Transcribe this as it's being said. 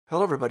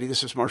Hello, everybody.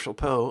 This is Marshall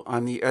Poe.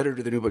 I'm the editor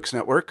of the New Books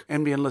Network.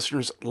 NBN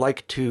listeners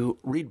like to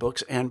read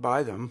books and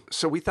buy them.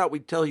 So we thought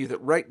we'd tell you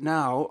that right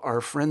now, our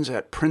friends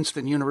at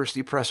Princeton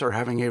University Press are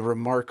having a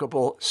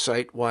remarkable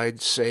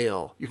site-wide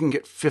sale. You can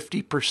get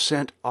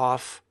 50%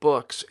 off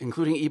books,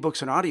 including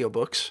ebooks and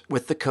audiobooks,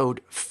 with the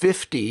code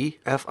 50,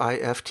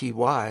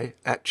 F-I-F-T-Y,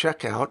 at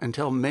checkout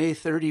until May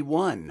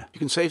 31. You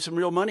can save some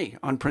real money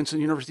on Princeton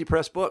University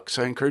Press books.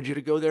 I encourage you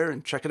to go there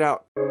and check it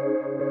out.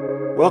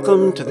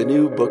 Welcome to the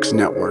New Books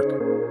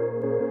Network.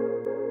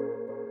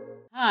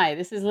 Hi,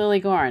 this is Lily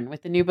Gorn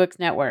with the New Books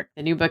Network,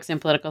 the New Books in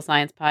Political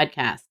Science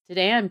podcast.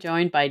 Today I'm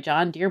joined by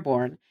John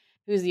Dearborn,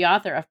 who's the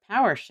author of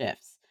Power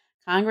Shifts,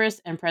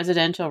 Congress and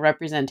Presidential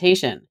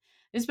Representation.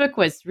 This book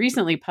was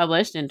recently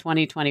published in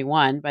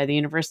 2021 by the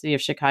University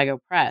of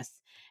Chicago Press,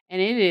 and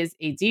it is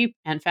a deep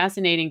and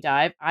fascinating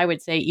dive, I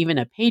would say even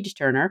a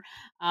page-turner,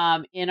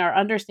 in our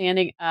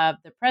understanding of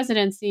the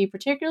presidency,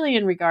 particularly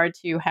in regard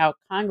to how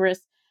Congress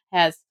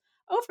has,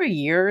 over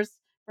years,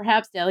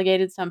 perhaps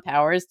delegated some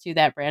powers to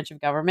that branch of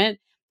government,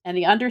 and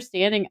the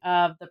understanding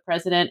of the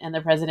president and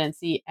the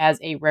presidency as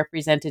a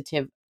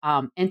representative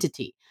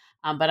entity.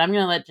 But I'm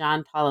going to let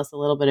John tell us a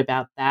little bit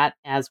about that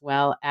as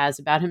well as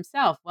about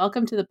himself.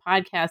 Welcome to the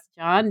podcast,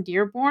 John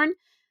Dearborn.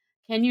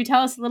 Can you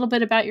tell us a little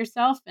bit about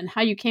yourself and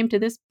how you came to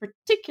this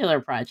particular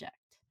project?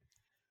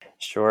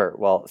 Sure.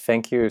 Well,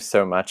 thank you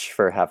so much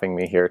for having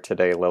me here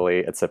today, Lily.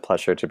 It's a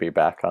pleasure to be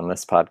back on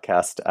this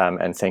podcast.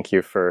 And thank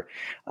you for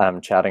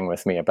chatting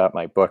with me about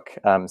my book.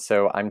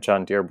 So I'm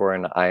John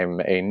Dearborn.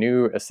 I'm a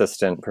new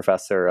assistant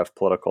professor of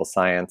political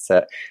science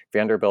at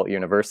Vanderbilt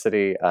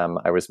University.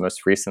 I was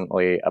most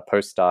recently a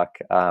postdoc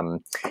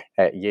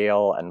at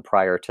Yale, and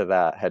prior to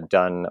that had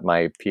done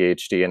my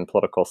PhD in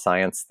political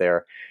science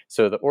there.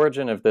 So the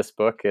origin of this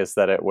book is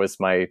that it was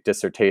my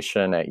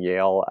dissertation at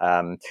Yale,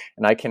 and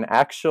I can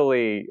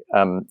actually,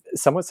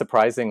 somewhat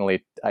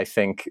surprisingly, I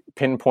think,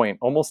 pinpoint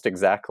almost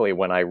exactly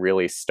when I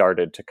really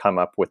started to come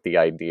up with the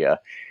idea.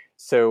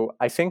 So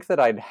I think that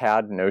I'd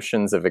had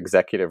notions of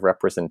executive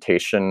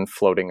representation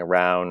floating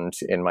around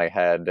in my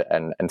head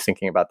and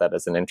thinking about that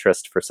as an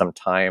interest for some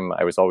time.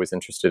 I was always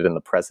interested in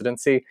the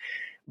presidency.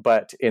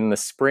 But in the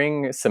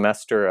spring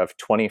semester of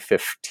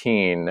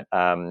 2015,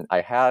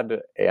 I had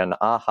an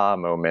aha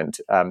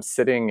moment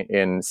sitting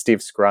in Steve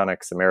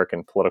Skronik's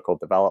American Political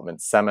Development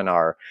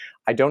Seminar.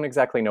 I don't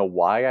exactly know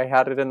why I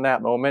had it in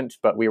that moment,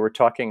 but we were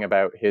talking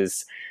about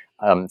his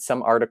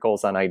some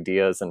articles on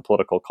ideas and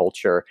political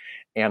culture.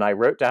 And I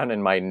wrote down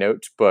in my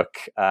notebook,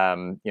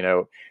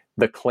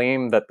 the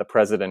claim that the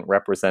president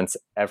represents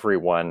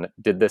everyone,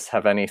 did this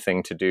have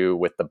anything to do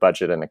with the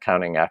Budget and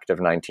Accounting Act of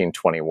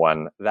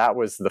 1921? That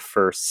was the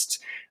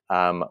first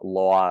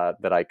law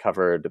that I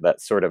covered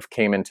that sort of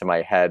came into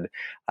my head.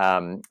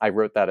 I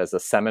wrote that as a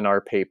seminar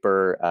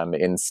paper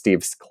in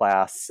Steve's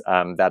class.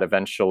 That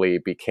eventually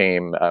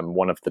became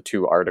one of the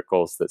two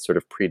articles that sort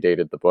of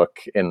predated the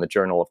book in the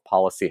Journal of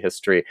Policy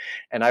History.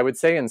 And I would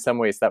say in some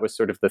ways that was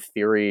sort of the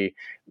theory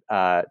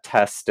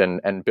test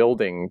and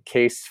building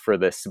case for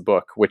this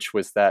book, which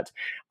was that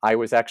I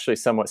was actually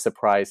somewhat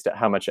surprised at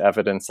how much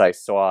evidence I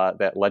saw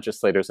that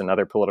legislators and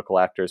other political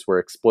actors were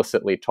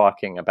explicitly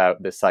talking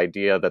about this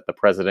idea that the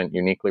president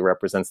uniquely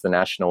represents the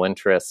national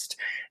interest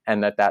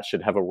and that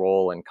should have a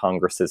role in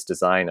Congress's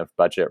design of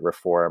budget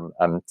reform.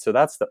 So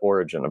that's the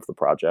origin of the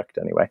project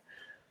anyway.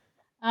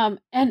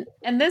 And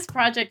this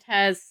project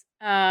has,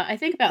 I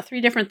think, about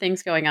three different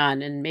things going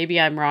on, and maybe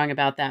I'm wrong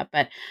about that.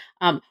 But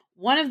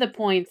one of the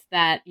points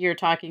that you're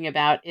talking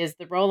about is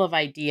the role of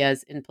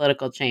ideas in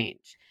political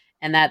change.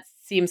 And that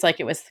seems like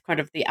it was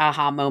kind of the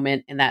aha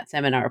moment in that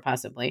seminar,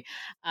 possibly.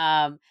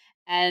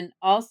 And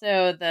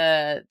also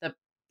the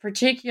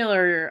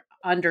particular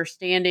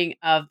understanding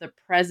of the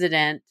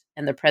president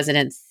and the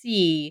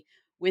presidency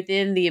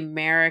within the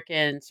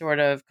American sort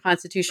of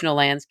constitutional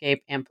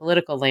landscape and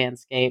political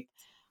landscape.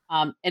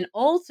 And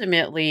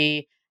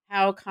ultimately,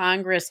 how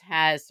Congress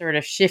has sort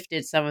of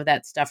shifted some of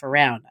that stuff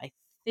around. I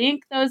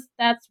think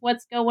that's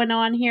what's going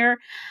on here.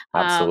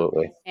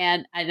 Absolutely.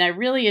 And I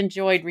really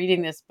enjoyed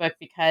reading this book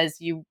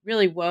because you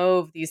really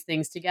wove these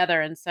things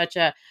together in such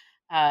a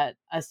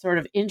sort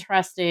of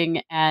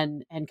interesting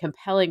and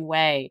compelling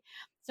way.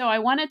 So I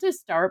wanted to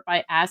start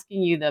by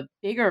asking you the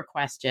bigger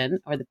question,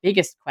 or the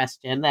biggest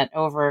question that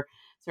over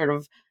sort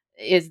of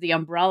is the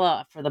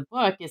umbrella for the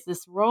book, is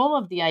this role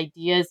of the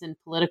ideas in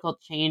political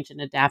change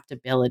and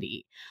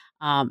adaptability,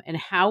 and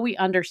how we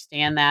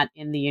understand that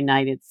in the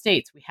United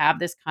States. We have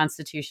this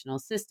constitutional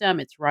system.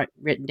 It's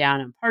written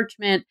down on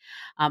parchment.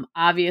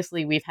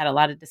 Obviously, we've had a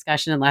lot of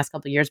discussion in the last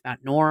couple of years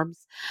about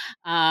norms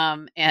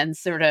and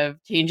sort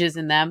of changes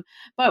in them.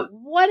 But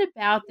what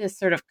about this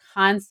sort of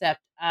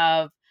concept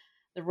of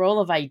the role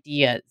of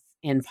ideas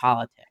in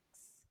politics?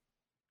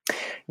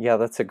 Yeah,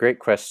 that's a great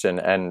question,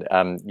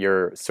 and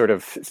your sort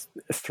of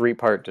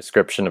three-part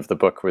description of the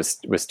book was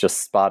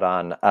just spot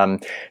on.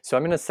 So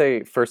I'm going to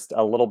say first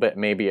a little bit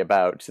maybe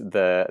about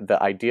the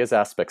ideas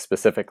aspect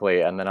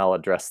specifically, and then I'll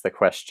address the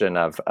question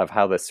of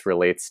how this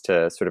relates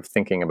to sort of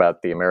thinking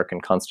about the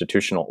American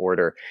constitutional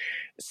order.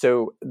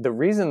 So the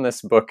reason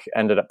this book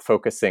ended up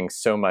focusing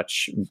so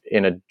much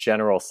in a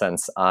general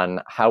sense on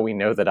how we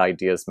know that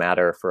ideas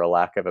matter, for a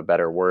lack of a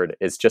better word,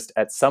 is just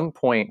at some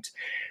point,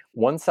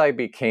 once I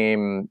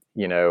became,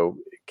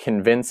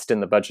 convinced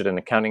in the Budget and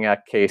Accounting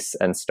Act case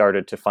and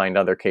started to find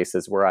other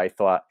cases where I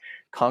thought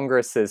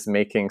Congress is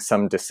making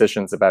some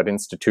decisions about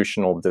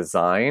institutional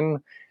design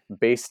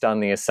based on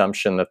the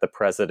assumption that the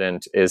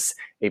president is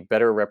a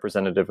better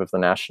representative of the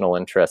national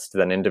interest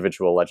than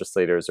individual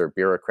legislators or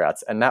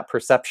bureaucrats. And that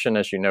perception,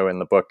 as you know in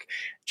the book,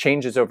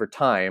 changes over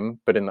time,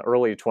 but in the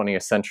early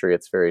 20th century,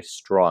 it's very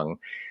strong.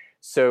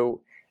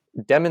 So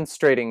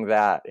demonstrating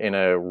that in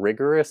a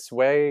rigorous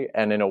way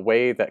and in a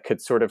way that could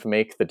sort of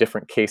make the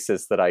different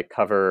cases that I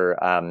cover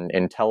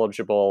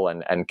intelligible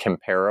and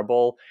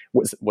comparable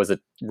was a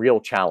real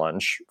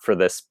challenge for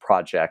this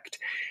project.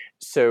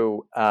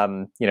 So,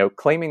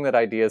 claiming that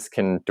ideas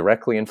can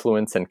directly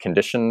influence and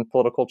condition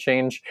political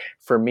change,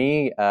 for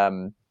me,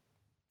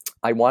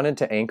 I wanted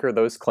to anchor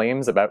those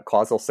claims about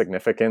causal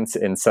significance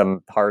in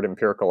some hard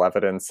empirical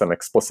evidence, some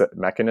explicit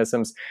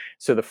mechanisms.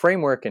 So the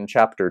framework in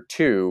chapter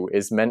 2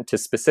 is meant to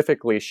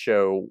specifically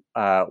show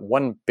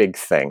one big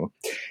thing,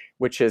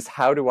 which is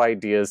how do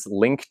ideas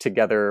link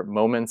together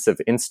moments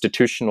of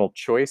institutional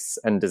choice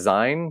and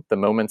design, the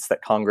moments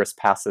that Congress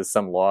passes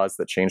some laws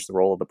that change the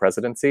role of the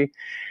presidency,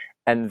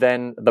 and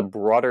then the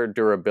broader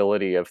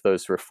durability of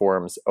those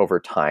reforms over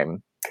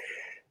time.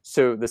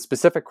 So the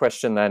specific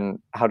question then,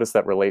 how does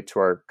that relate to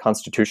our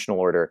constitutional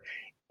order?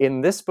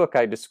 In this book,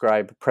 I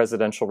describe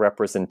presidential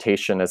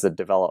representation as a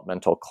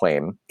developmental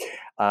claim.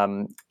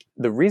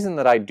 The reason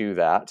that I do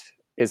that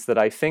is that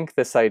I think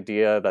this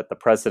idea that the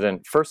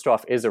president, first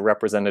off, is a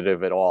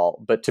representative at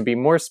all, but to be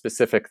more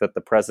specific, that the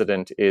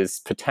president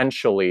is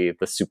potentially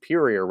the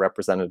superior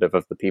representative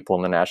of the people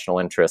in the national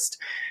interest,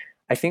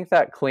 I think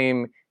that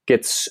claim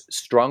gets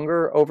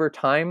stronger over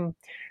time,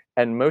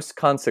 and most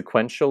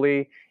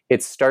consequentially,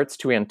 it starts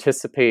to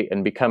anticipate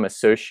and become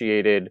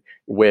associated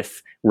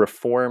with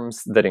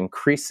reforms that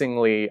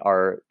increasingly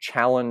are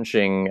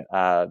challenging,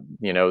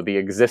 the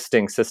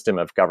existing system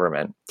of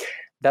government.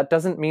 That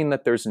doesn't mean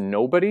that there's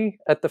nobody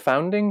at the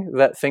founding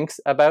that thinks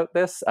about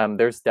this.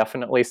 There's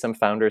definitely some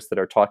founders that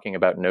are talking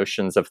about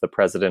notions of the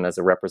president as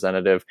a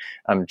representative.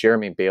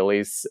 Jeremy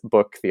Bailey's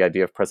book, The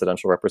Idea of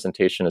Presidential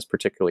Representation, is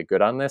particularly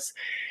good on this.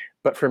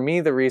 But for me,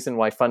 the reason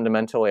why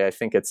fundamentally I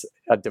think it's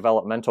a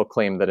developmental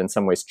claim that in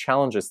some ways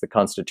challenges the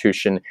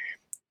Constitution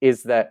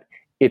is that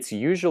it's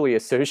usually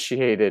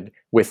associated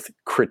with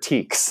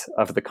critiques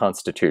of the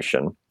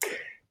Constitution.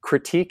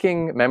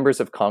 Critiquing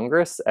members of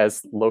Congress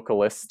as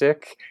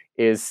localistic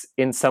is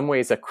in some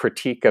ways a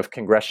critique of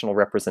congressional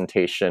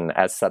representation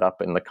as set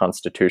up in the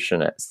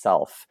Constitution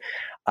itself.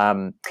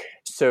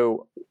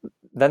 So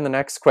then the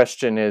next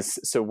question is,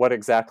 so what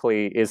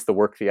exactly is the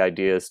work the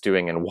idea is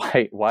doing, and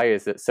why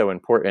is it so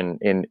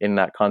important in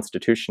that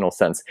constitutional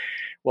sense?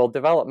 Well,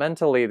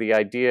 developmentally, the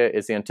idea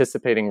is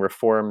anticipating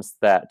reforms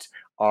that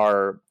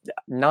are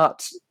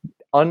not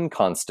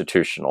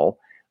unconstitutional,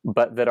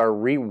 but that are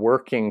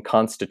reworking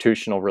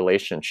constitutional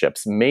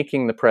relationships,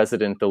 making the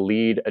president the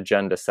lead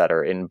agenda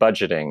setter in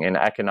budgeting, in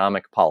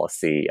economic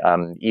policy,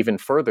 even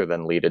further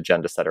than lead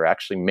agenda setter,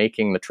 actually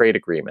making the trade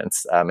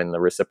agreements in the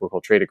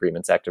Reciprocal Trade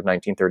Agreements Act of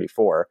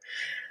 1934.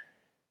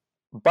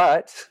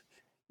 But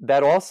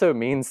that also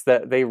means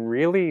that they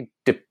really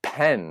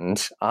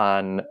depend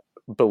on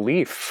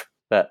belief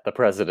that the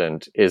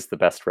president is the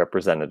best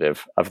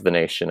representative of the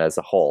nation as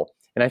a whole.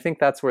 And I think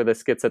that's where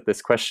this gets at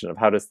this question of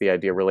how does the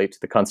idea relate to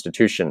the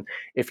Constitution?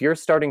 If you're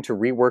starting to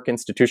rework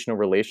institutional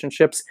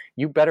relationships,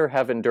 you better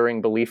have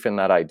enduring belief in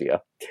that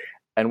idea.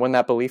 And when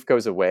that belief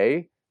goes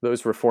away,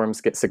 those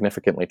reforms get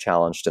significantly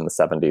challenged in the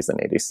 70s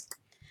and 80s.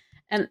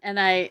 And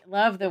I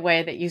love the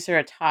way that you sort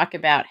of talk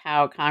about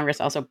how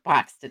Congress also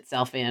boxed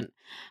itself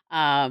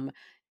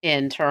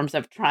in terms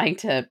of trying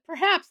to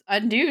perhaps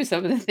undo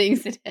some of the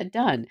things it had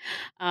done.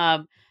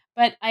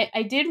 But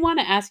I did want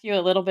to ask you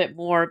a little bit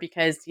more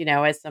because,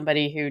 as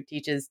somebody who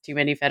teaches too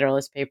many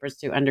Federalist Papers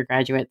to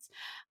undergraduates,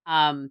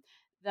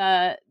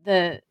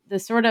 the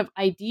sort of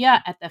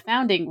idea at the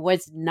founding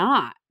was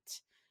not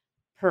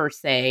per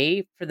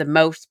se, for the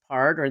most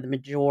part, or the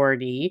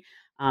majority,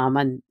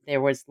 and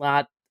there was a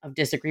lot of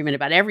disagreement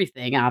about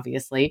everything,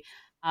 obviously,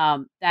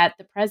 that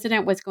the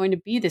president was going to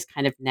be this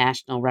kind of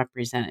national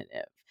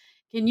representative.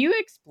 Can you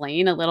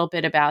explain a little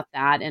bit about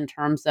that in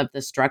terms of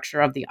the structure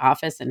of the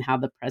office and how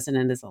the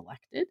president is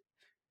elected?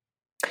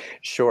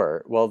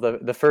 Sure. Well,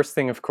 the first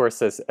thing, of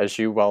course, as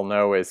you well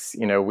know, is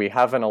we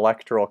have an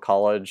electoral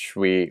college.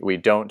 We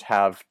don't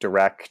have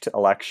direct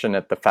election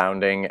at the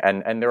founding,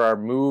 and there are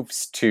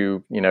moves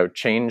to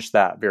change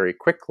that very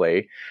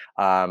quickly,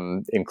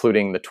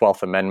 including the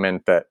 12th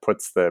Amendment that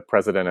puts the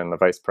president and the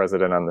vice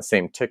president on the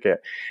same ticket.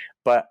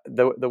 But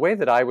the way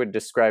that I would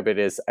describe it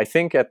is, I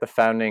think at the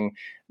founding,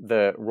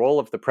 the role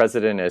of the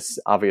president is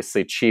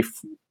obviously chief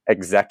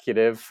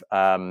executive,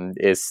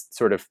 is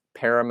sort of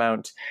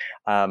paramount.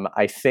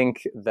 I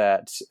think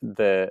that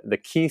the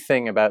key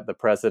thing about the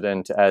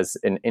president as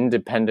an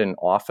independent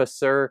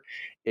officer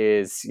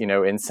is,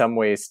 in some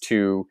ways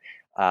to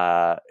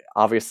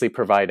obviously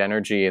provide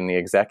energy in the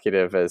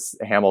executive, as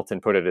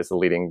Hamilton put it, as a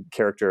leading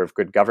character of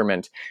good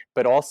government,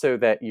 but also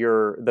that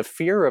the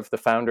fear of the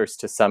founders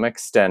to some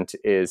extent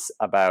is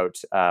about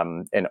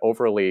an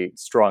overly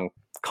strong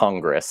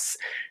Congress.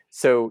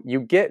 So you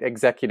get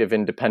executive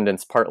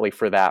independence partly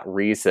for that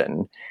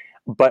reason.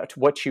 But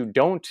what you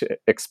don't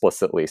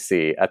explicitly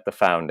see at the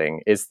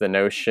founding is the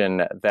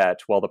notion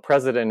that, well, the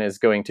president is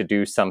going to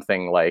do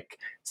something like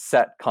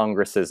set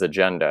Congress's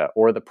agenda,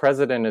 or the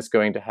president is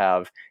going to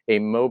have a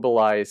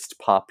mobilized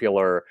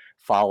popular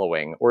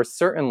following, or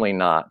certainly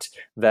not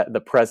that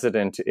the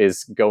president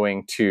is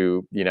going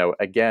to,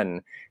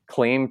 again,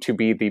 claim to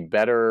be the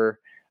better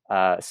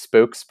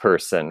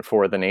spokesperson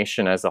for the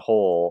nation as a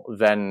whole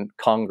than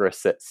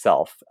Congress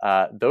itself.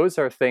 Those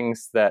are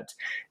things that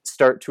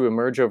start to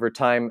emerge over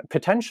time,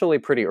 potentially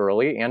pretty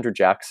early. Andrew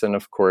Jackson,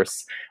 of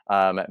course,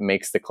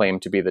 makes the claim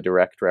to be the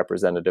direct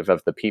representative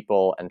of the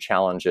people and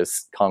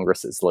challenges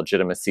Congress's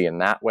legitimacy in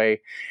that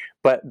way.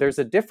 But there's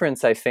a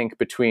difference, I think,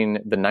 between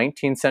the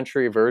 19th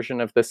century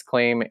version of this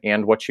claim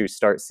and what you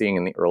start seeing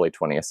in the early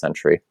 20th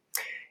century.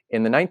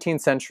 In the 19th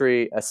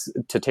century,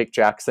 to take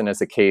Jackson as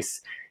a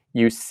case,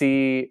 you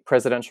see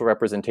presidential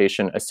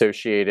representation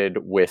associated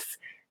with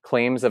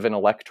claims of an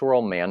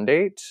electoral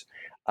mandate,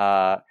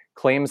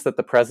 claims that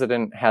the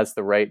president has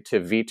the right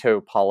to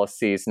veto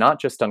policies, not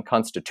just on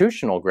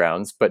constitutional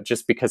grounds, but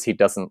just because he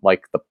doesn't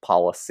like the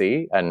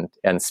policy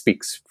and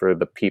speaks for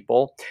the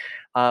people.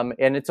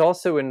 And it's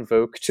also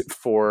invoked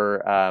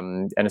for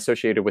and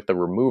associated with the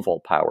removal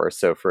power.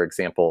 So, for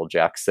example,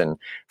 Jackson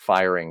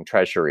firing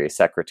Treasury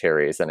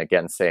secretaries and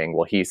again saying,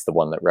 well, he's the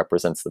one that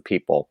represents the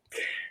people.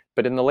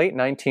 But in the late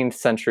 19th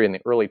century and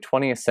the early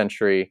 20th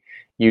century,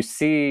 you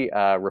see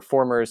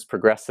reformers,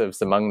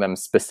 progressives among them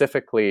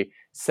specifically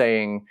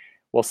saying,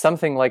 well,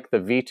 something like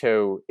the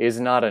veto is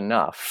not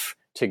enough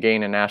to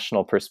gain a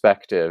national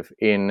perspective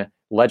in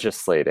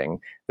legislating.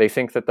 They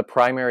think that the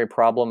primary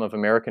problem of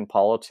American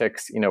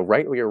politics,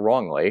 rightly or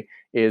wrongly,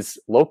 is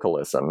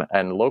localism,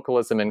 and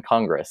localism in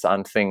Congress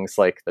on things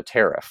like the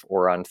tariff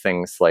or on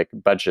things like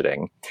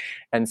budgeting.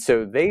 And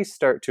so they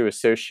start to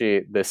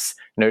associate this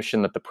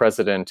notion that the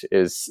president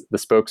is the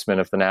spokesman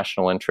of the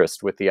national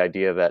interest with the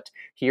idea that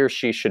he or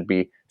she should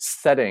be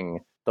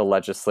setting the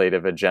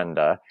legislative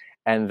agenda,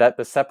 and that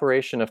the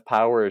separation of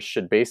powers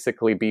should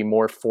basically be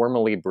more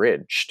formally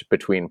bridged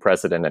between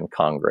president and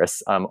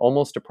Congress,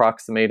 almost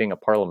approximating a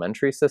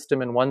parliamentary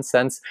system in one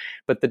sense.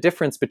 But the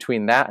difference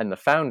between that and the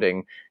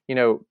founding,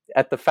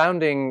 at the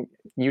founding,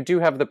 you do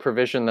have the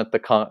provision that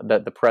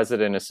the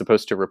president is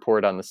supposed to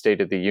report on the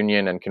State of the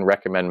Union and can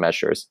recommend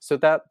measures. So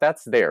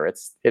that's there.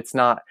 It's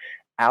not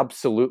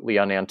absolutely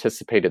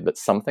unanticipated that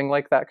something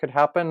like that could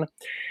happen.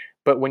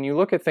 But when you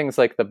look at things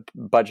like the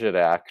Budget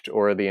Act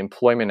or the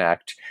Employment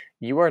Act,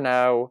 you are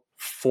now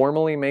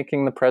formally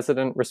making the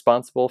president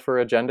responsible for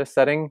agenda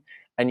setting,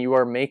 and you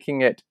are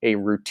making it a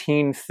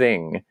routine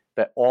thing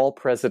that all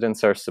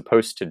presidents are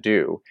supposed to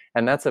do.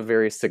 And that's a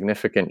very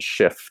significant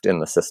shift in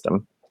the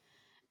system.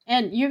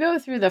 And you go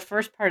through the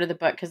first part of the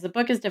book, because the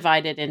book is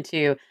divided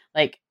into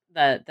like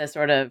the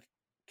sort of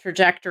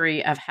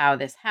trajectory of how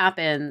this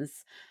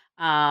happens,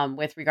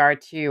 with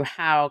regard to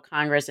how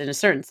Congress, in a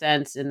certain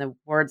sense, in the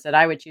words that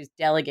I would choose,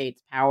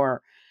 delegates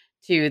power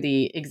to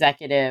the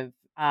executive,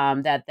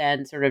 that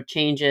then sort of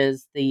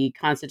changes the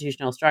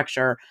constitutional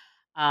structure,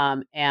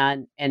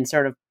 and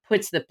sort of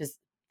puts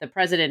the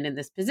president in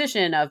this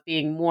position of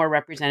being more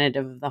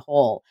representative of the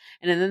whole.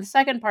 And in the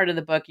second part of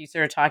the book, you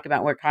sort of talk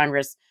about where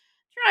Congress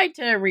tried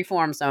to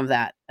reform some of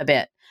that a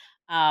bit.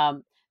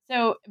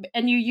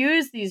 And you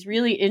use these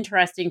really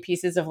interesting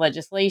pieces of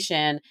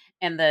legislation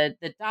and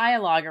the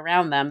dialogue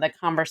around them, the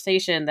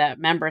conversation that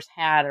members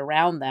had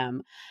around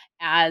them,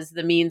 as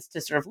the means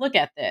to sort of look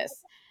at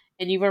this.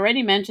 And you've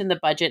already mentioned the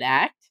Budget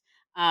Act.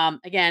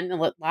 Again,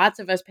 lots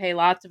of us pay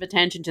lots of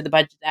attention to the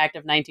Budget Act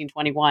of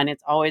 1921.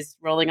 It's always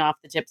rolling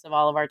off the tips of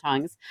all of our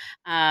tongues.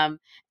 And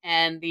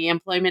the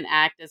Employment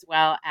Act, as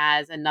well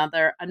as a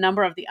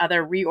number of the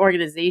other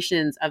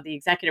reorganizations of the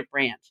executive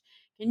branch.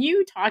 Can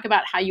you talk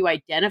about how you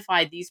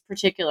identify these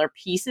particular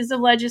pieces of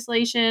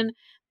legislation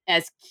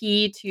as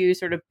key to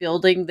sort of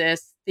building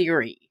this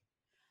theory?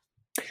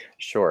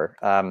 Sure.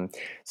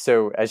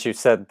 So as you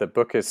said, the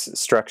book is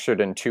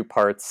structured in two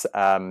parts.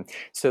 I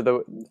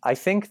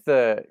think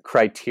the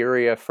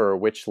criteria for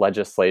which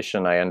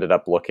legislation I ended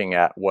up looking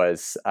at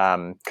was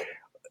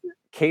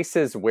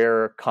cases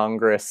where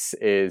Congress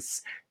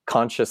is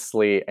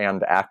consciously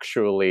and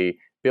actually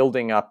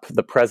building up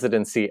the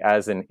presidency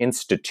as an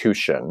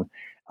institution.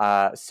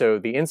 So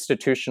the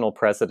institutional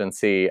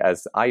presidency,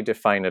 as I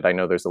define it, I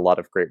know there's a lot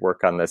of great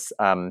work on this.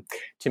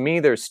 To me,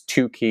 there's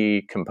two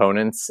key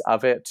components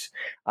of it.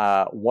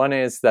 One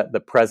is that the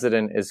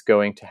president is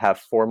going to have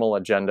formal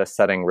agenda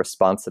setting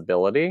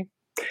responsibility.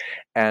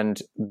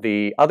 And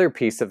the other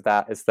piece of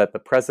that is that the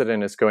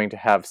president is going to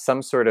have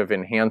some sort of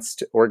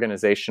enhanced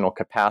organizational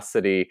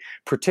capacity,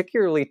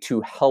 particularly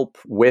to help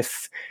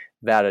with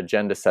that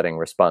agenda setting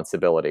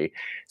responsibility.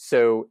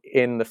 So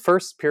in the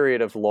first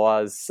period of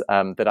laws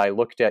that I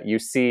looked at, you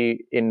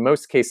see in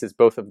most cases,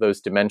 both of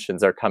those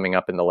dimensions are coming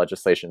up in the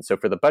legislation. So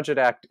for the Budget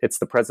Act, it's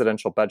the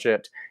presidential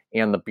budget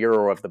and the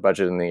Bureau of the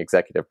Budget in the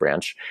executive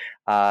branch.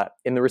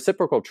 In the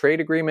reciprocal trade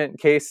agreement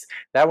case,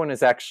 that one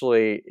is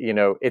actually,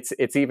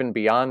 it's even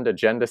beyond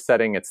agenda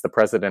setting. It's the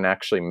president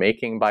actually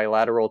making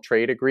bilateral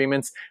trade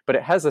agreements, but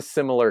it has a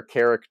similar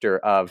character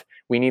of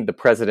we need the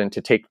president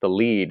to take the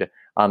lead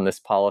on this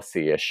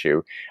policy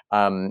issue.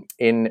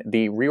 In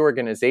the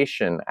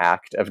Reorganization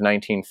Act of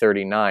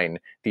 1939,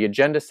 the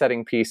agenda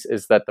setting piece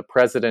is that the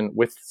president,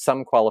 with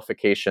some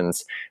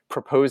qualifications,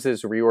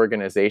 proposes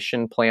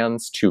reorganization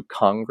plans to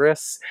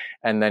Congress,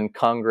 and then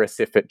Congress,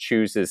 if it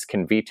chooses,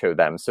 can veto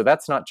them. So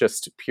that's not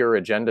just pure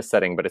agenda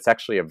setting, but it's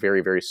actually a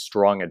very, very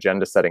strong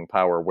agenda setting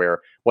power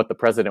where what the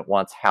president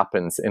wants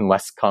happens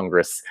unless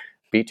Congress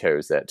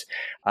vetoes it.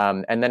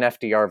 And then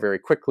FDR very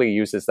quickly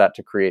uses that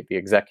to create the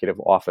executive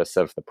office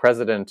of the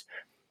president.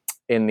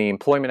 In the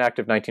Employment Act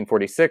of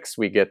 1946,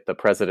 we get the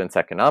President's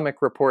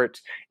Economic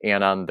Report,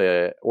 and on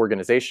the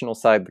organizational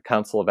side, the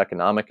Council of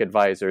Economic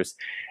Advisors.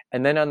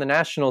 And then on the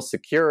National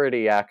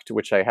Security Act,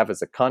 which I have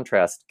as a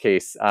contrast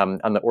case, on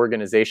the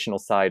organizational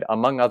side,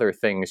 among other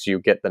things, you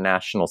get the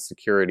National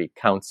Security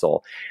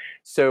Council.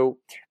 So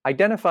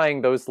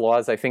identifying those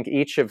laws, I think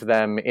each of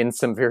them in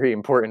some very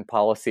important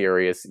policy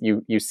areas,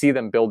 you see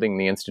them building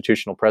the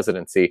institutional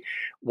presidency.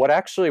 What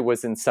actually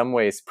was in some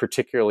ways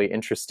particularly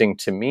interesting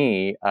to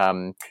me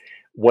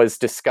was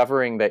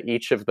discovering that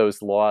each of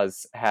those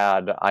laws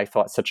had, I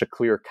thought, such a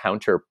clear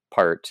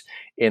counterpart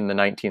in the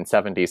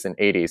 1970s and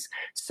 80s.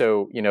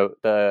 So,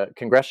 the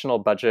Congressional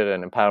Budget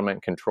and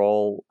Empowerment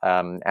Control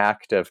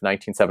Act of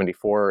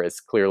 1974 is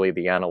clearly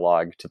the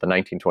analog to the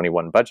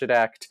 1921 Budget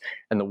Act.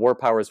 And the War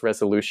Powers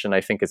Resolution,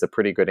 I think, is a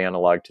pretty good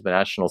analog to the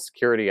National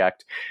Security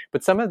Act.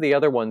 But some of the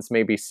other ones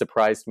maybe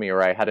surprised me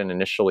or I hadn't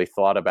initially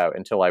thought about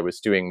until I was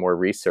doing more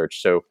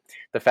research. So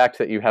the fact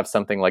that you have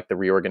something like the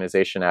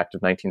Reorganization Act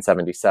of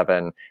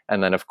 1977,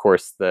 and then, of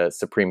course, the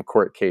Supreme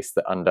Court case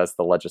that undoes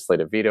the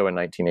legislative veto in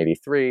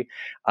 1983,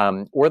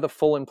 or the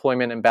Full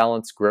Employment and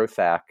Balanced Growth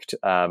Act,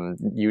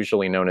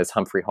 usually known as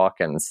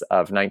Humphrey-Hawkins,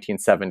 of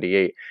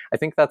 1978. I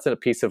think that's a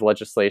piece of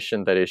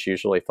legislation that is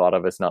usually thought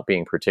of as not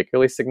being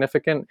particularly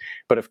significant,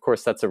 but of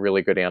course that's a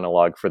really good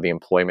analog for the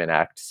Employment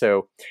Act.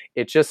 So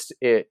it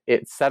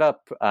set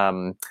up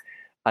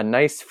a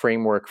nice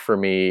framework for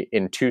me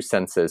in two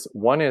senses.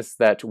 One is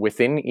that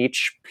within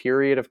each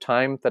period of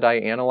time that I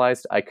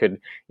analyzed, I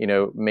could,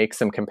 make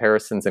some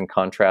comparisons and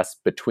contrasts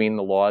between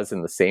the laws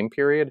in the same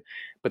period,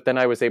 but then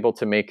I was able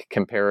to make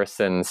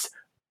comparisons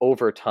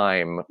over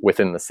time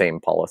within the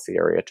same policy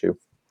area too.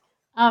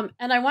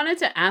 And I wanted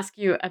to ask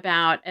you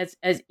about, as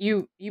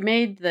you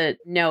made the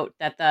note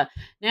that the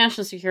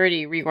National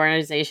Security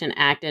Reorganization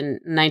Act in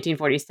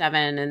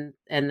 1947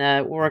 and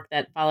the work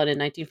that followed in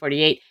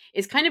 1948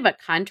 is kind of a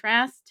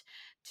contrast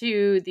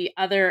to the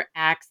other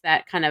acts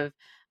that kind of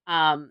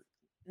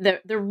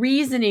the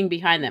reasoning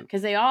behind them,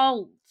 because they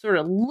all sort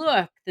of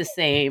look the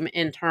same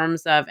in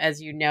terms of,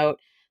 as you note,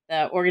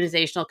 the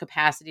organizational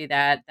capacity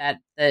that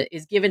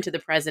is given to the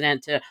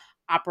president to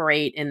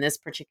operate in this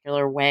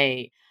particular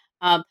way.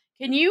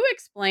 Can you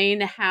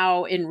explain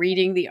how, in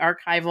reading the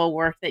archival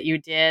work that you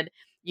did,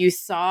 you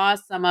saw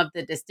some of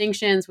the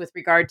distinctions with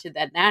regard to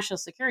that National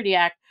Security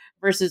Act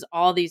versus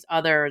all these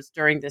others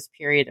during this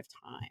period of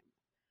time?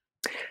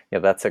 Yeah,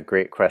 that's a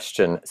great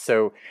question.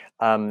 So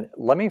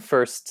let me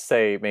first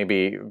say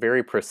maybe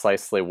very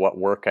precisely what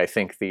work I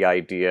think the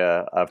idea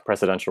of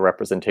presidential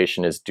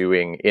representation is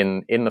doing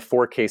in the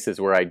four cases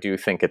where I do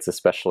think it's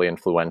especially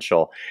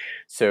influential.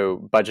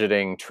 So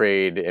budgeting,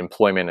 trade,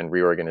 employment, and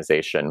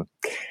reorganization.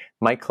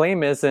 My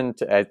claim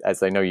isn't,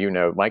 as I know you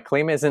know, my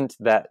claim isn't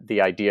that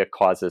the idea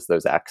causes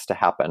those acts to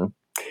happen.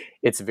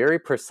 It's very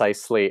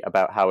precisely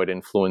about how it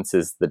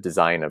influences the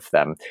design of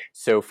them.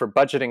 So for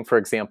budgeting, for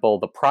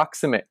example, the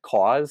proximate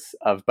cause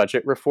of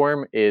budget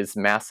reform is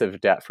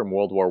massive debt from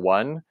World War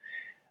I.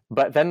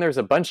 But then there's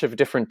a bunch of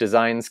different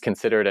designs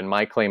considered, and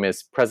my claim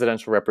is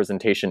presidential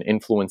representation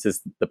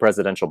influences the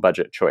presidential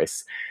budget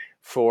choice.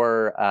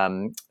 For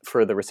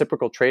the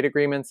Reciprocal Trade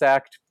Agreements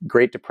Act,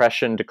 Great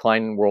Depression,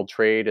 decline in world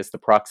trade is the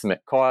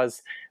proximate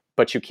cause,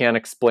 but you can't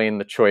explain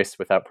the choice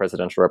without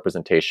presidential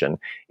representation.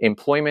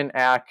 Employment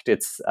Act,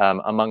 it's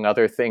among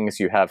other things,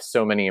 you have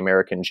so many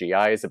American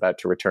GIs about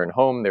to return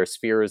home. There's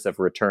fears of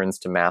returns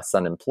to mass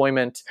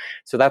unemployment.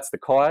 So that's the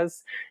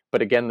cause.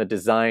 But again, the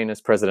design is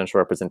presidential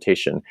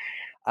representation.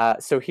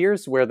 So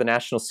here's where the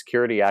National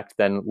Security Act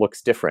then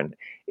looks different.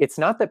 It's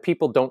not that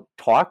people don't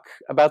talk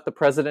about the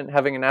president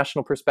having a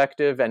national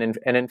perspective, and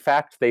in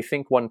fact, they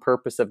think one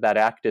purpose of that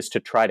act is to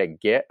try to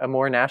get a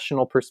more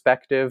national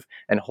perspective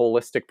and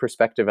holistic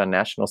perspective on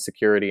national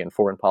security and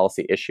foreign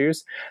policy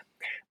issues.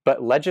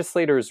 But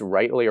legislators,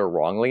 rightly or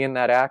wrongly in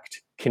that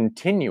act,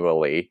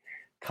 continually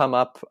come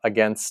up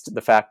against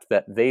the fact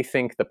that they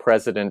think the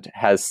president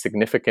has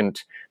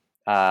significant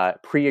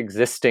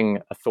pre-existing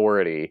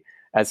authority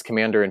as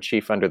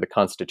commander-in-chief under the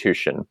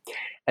Constitution.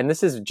 And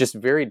this is just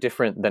very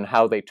different than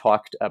how they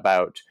talked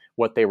about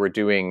what they were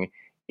doing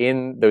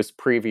in those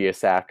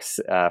previous acts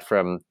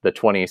from the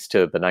 20s to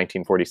the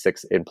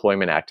 1946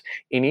 Employment Act.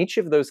 In each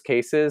of those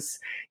cases,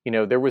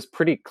 there was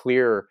pretty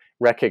clear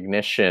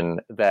recognition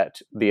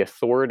that the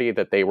authority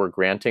that they were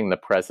granting the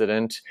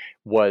president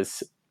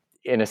was,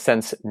 in a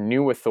sense,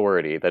 new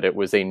authority, that it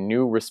was a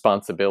new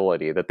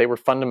responsibility, that they were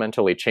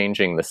fundamentally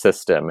changing the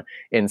system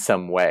in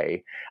some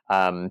way.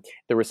 The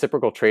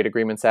Reciprocal Trade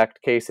Agreements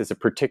Act case is a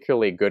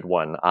particularly good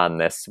one on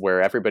this,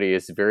 where everybody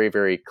is very,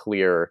 very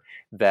clear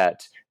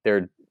that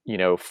they're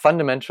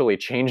fundamentally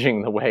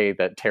changing the way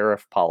that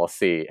tariff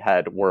policy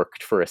had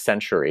worked for a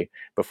century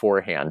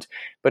beforehand.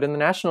 But in the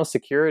National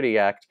Security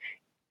Act,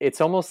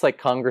 it's almost like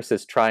Congress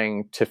is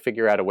trying to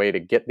figure out a way to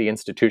get the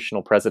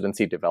institutional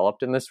presidency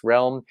developed in this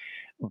realm,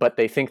 but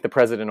they think the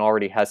president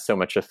already has so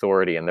much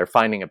authority, and they're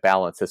finding a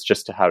balance as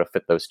just to how to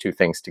fit those two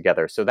things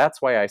together. So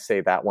that's why I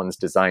say that one's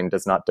design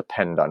does not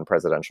depend on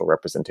presidential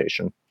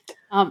representation.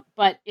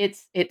 But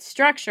its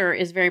structure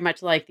is very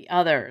much like the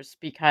others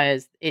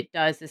because it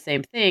does the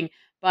same thing.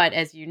 But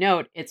as you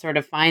note, it sort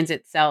of finds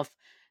itself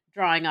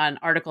drawing on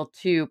Article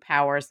 2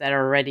 powers that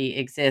already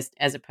exist,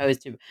 as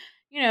opposed to,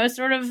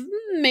 sort of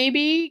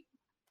maybe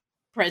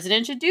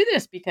president should do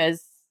this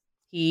because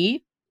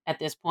he, at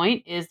this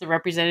point, is the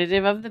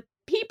representative of the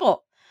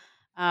people.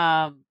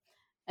 And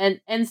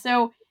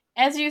so,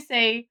 as you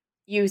say,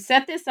 you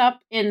set this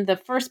up in the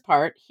first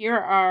part.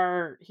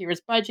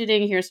 Here's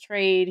budgeting, here's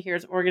trade,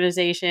 here's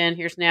organization,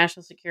 here's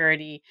national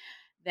security,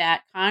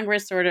 that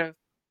Congress sort of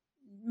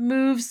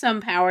moves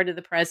some power to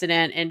the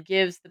president and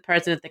gives the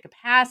president the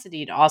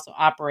capacity to also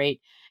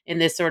operate in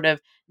this sort of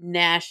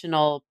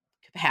national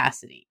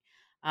capacity.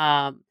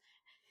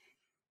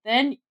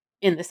 Then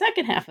in the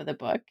second half of the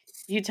book,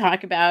 you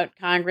talk about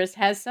Congress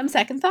has some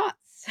second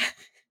thoughts.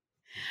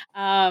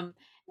 And,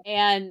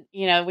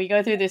 we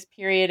go through this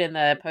period in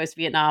the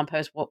post-Vietnam,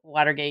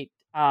 post-Watergate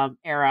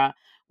era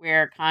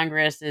where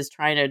Congress is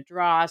trying to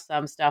draw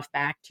some stuff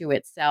back to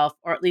itself,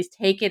 or at least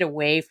take it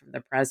away from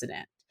the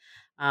president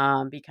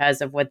because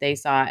of what they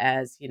saw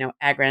as,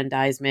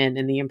 aggrandizement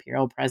in the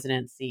imperial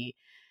presidency.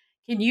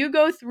 Can you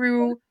go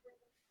through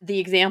the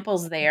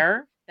examples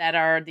there that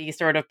are the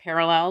sort of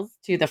parallels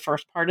to the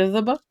first part of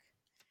the book?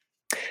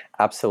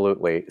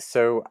 Absolutely.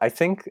 So I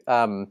think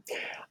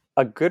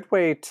a good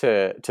way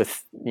to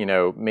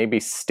maybe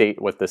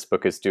state what this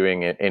book is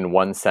doing in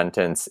one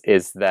sentence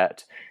is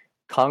that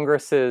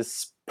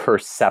Congress's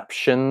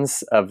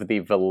perceptions of the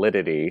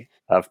validity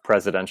of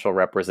presidential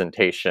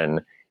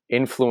representation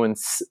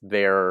influence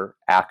their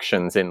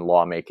actions in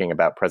lawmaking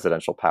about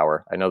presidential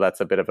power. I know that's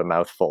a bit of a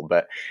mouthful,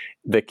 but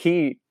the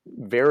key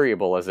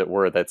variable, as it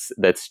were,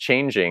 that's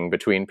changing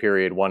between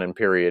period 1 and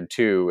period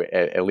 2,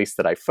 at least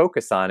that I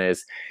focus on,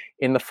 is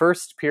in the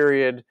first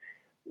period,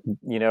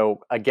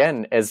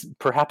 again, as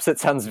perhaps it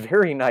sounds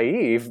very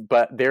naive,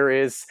 but there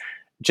is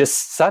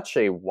just such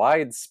a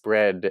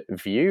widespread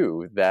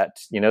view that,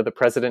 the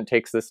president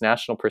takes this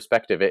national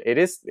perspective. It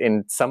is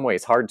in some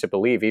ways hard to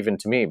believe, even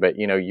to me, but,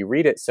 you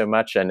read it so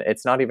much, and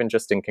it's not even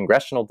just in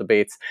congressional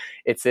debates,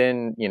 it's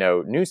in,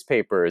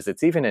 newspapers,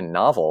 it's even in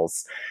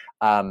novels.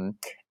 And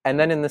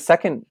then in the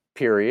second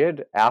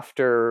period,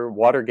 after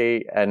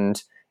Watergate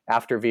and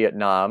after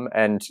Vietnam,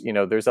 and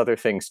there's other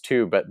things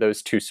too, but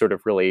those two sort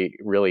of really,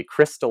 really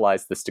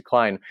crystallize this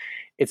decline.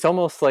 It's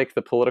almost like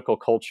the political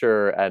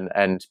culture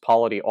and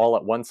polity all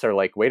at once are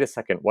like, wait a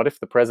second, what if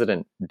the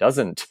president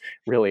doesn't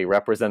really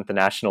represent the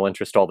national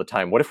interest all the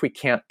time? What if we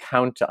can't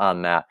count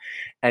on that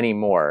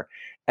anymore?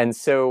 And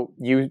so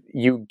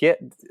you get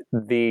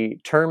the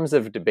terms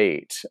of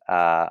debate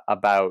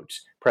about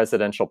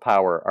presidential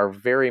power are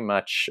very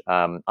much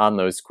on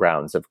those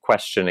grounds of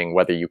questioning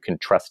whether you can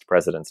trust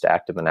presidents to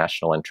act in the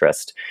national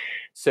interest.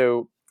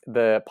 So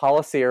the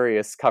policy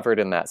areas covered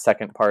in that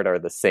second part are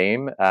the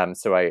same.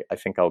 So I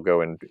think I'll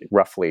go in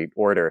roughly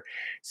order.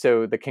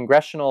 So the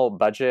Congressional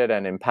Budget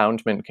and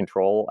Impoundment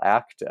Control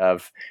Act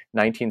of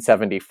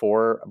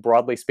 1974,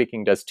 broadly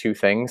speaking, does two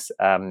things.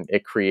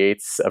 It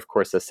creates, of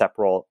course,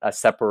 a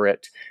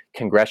separate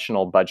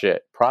congressional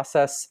budget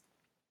process,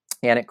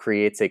 and it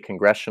creates a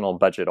congressional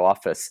budget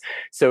office.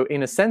 So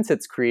in a sense,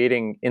 it's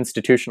creating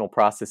institutional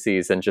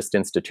processes and just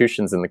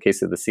institutions, in the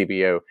case of the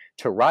CBO,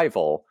 to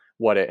rival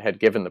what it had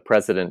given the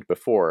president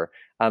before.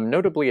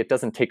 Notably, it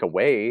doesn't take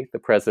away the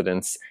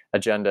president's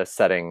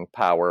agenda-setting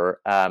power,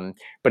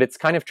 but it's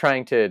kind of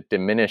trying to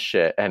diminish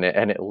it, and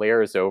it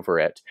layers over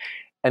it.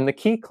 And the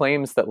key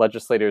claims that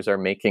legislators are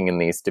making in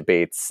these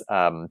debates,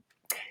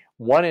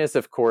 One is,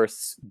 of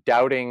course,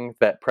 doubting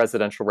that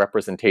presidential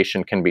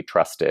representation can be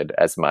trusted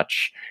as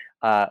much.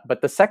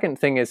 But the second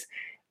thing is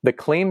the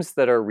claims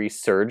that are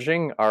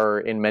resurging are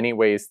in many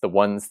ways the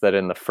ones that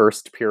in the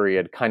first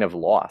period kind of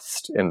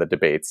lost in the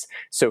debates.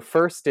 So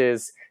first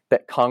is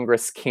that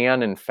Congress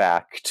can, in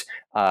fact,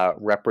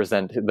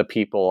 represent the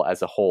people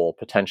as a whole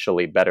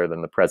potentially better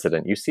than the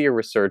president. You see a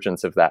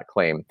resurgence of that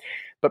claim.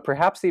 But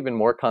perhaps even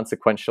more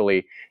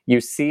consequentially,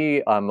 you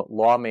see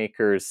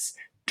lawmakers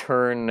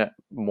turn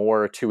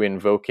more to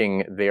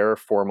invoking their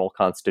formal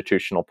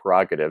constitutional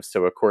prerogatives.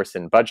 So, of course,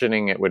 in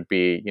budgeting, it would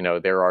be,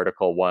 their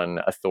Article 1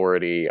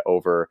 authority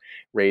over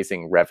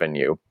raising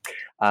revenue.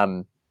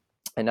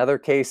 Another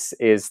case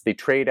is the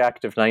Trade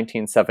Act of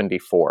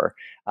 1974.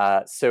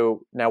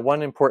 So now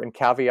one important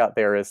caveat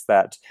there is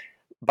that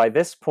by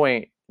this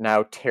point,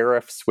 now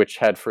tariffs, which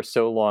had for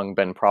so long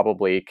been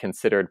probably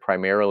considered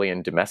primarily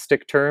in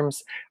domestic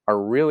terms,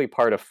 are really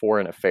part of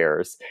foreign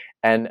affairs.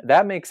 And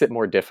that makes it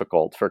more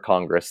difficult for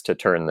Congress to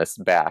turn this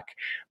back.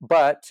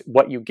 But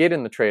what you get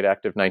in the Trade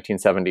Act of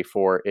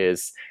 1974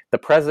 is the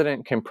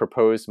president can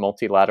propose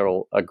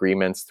multilateral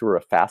agreements through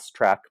a fast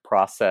track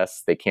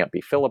process. They can't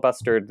be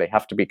filibustered. They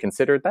have to be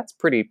considered. That's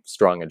pretty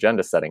strong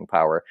agenda setting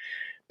power.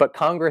 But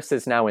Congress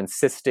is now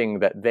insisting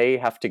that they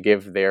have to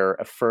give their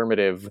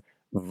affirmative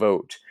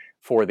vote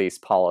for these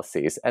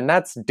policies. And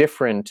that's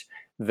different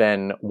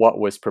than what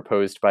was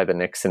proposed by the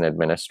Nixon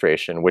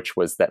administration, which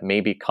was that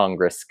maybe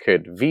Congress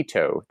could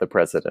veto the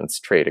president's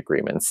trade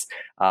agreements.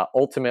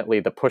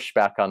 Ultimately, the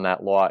pushback on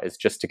that law is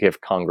just to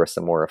give Congress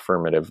a more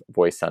affirmative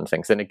voice on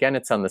things. And again,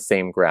 it's on the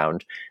same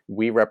ground.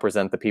 We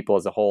represent the people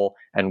as a whole,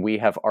 and we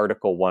have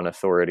Article 1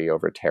 authority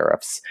over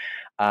tariffs.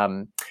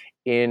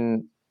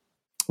 In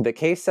the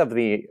case of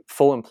the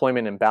Full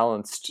Employment and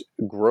Balanced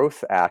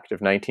Growth Act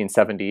of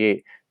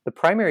 1978, the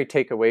primary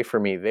takeaway for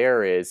me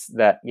there is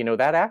that,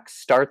 that act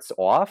starts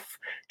off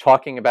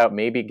talking about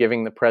maybe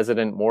giving the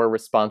president more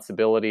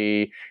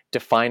responsibility,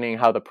 defining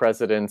how the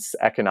president's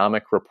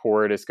economic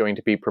report is going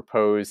to be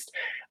proposed.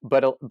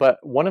 But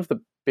one of the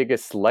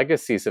biggest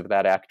legacies of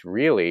that act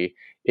really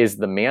is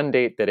the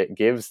mandate that it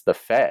gives the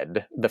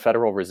Fed, the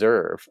Federal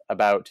Reserve,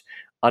 about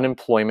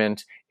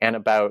unemployment and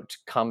about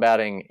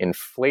combating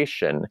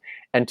inflation.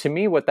 And to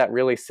me, what that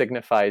really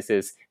signifies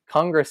is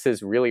Congress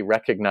is really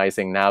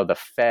recognizing now the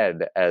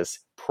Fed as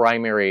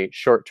primary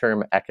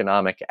short-term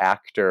economic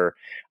actor,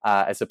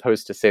 as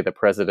opposed to, say, the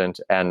president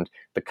and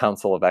the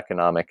Council of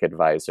Economic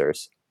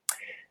Advisors.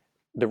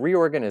 The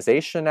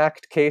Reorganization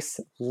Act case,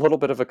 a little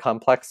bit of a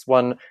complex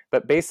one,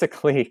 but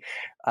basically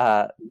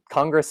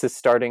Congress is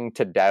starting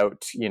to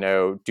doubt,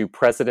 do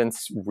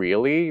presidents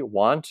really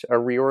want a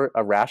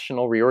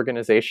rational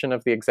reorganization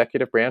of the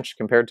executive branch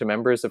compared to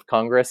members of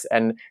Congress?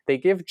 And they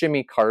give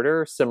Jimmy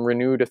Carter some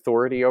renewed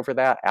authority over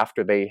that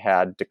after they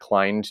had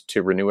declined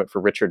to renew it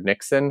for Richard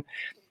Nixon.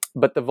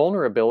 But the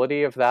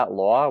vulnerability of that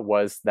law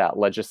was that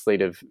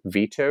legislative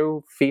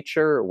veto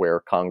feature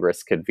where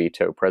Congress could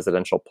veto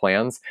presidential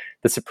plans.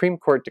 The Supreme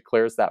Court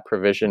declares that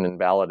provision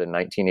invalid in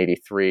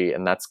 1983,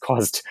 and that's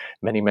caused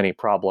many, many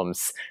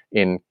problems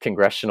in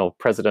congressional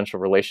presidential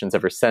relations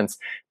ever since.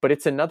 But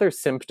it's another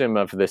symptom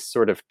of this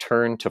sort of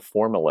turn to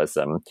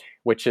formalism,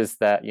 which is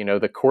that,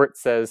 the court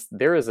says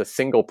there is a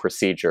single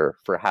procedure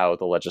for how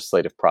the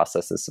legislative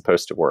process is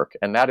supposed to work.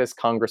 And that is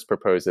Congress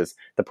proposes,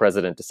 the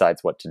president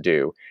decides what to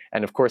do.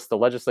 And of course, the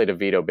legislative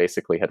veto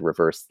basically had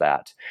reversed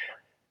that.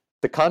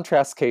 The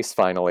contrast case,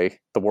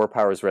 finally, the War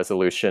Powers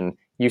Resolution,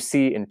 you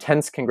see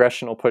intense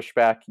congressional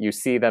pushback. You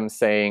see them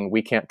saying,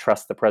 we can't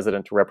trust the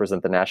president to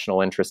represent the national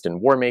interest in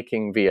war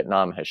making.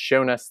 Vietnam has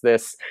shown us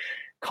this.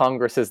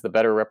 Congress is the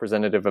better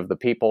representative of the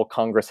people.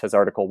 Congress has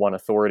Article 1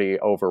 authority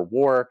over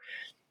war.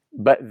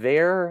 But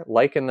there,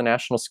 like in the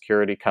National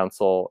Security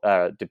Council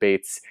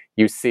debates,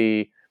 you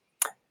see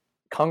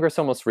Congress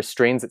almost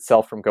restrains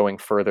itself from going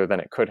further than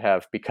it could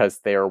have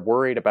because they are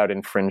worried about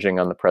infringing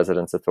on the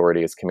president's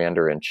authority as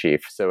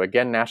commander-in-chief. So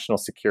again, national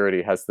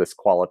security has this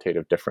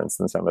qualitative difference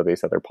than some of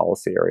these other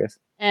policy areas.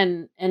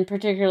 And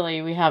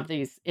particularly, we have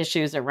these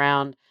issues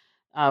around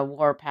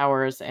war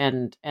powers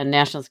and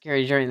national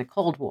security during the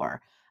Cold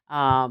War,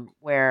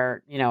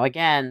 where,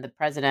 again, the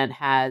president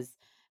has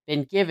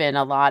been given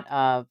a lot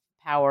of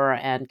power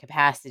and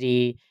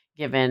capacity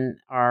given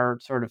our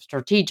sort of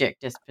strategic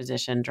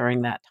disposition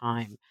during that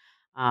time.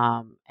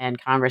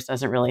 And Congress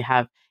doesn't really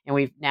have, and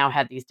we've now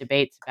had these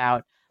debates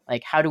about,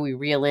 like, how do we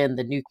reel in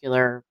the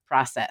nuclear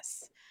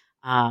process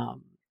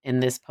in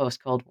this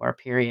post-Cold War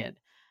period,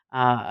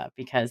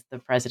 because the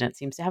president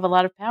seems to have a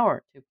lot of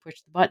power to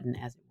push the button,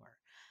 as it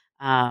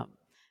were,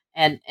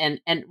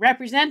 and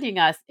representing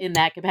us in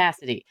that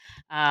capacity.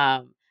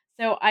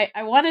 So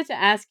I wanted to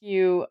ask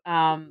you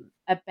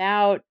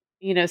about,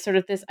 sort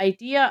of this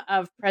idea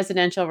of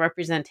presidential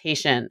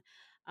representation,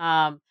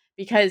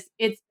 because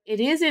it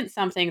isn't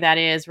something that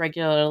is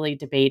regularly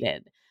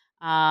debated.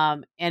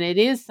 And it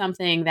is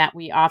something that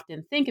we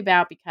often think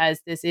about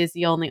because this is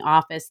the only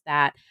office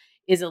that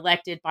is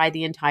elected by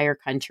the entire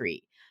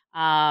country.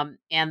 And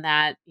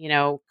that,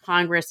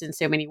 Congress in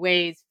so many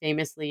ways,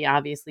 famously,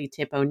 obviously,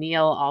 Tip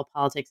O'Neill, all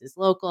politics is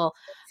local,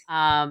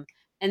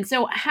 And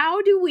so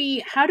how do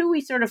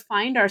we sort of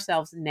find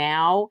ourselves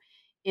now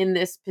in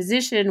this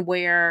position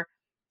where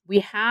we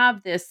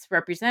have this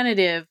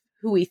representative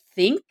who we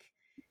think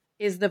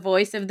is the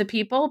voice of the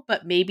people,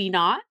 but maybe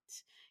not,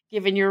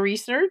 given your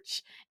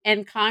research,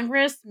 and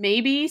Congress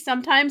maybe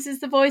sometimes is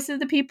the voice of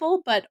the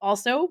people, but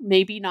also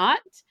maybe not.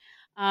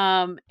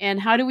 And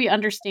how do we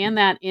understand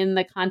that in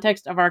the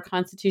context of our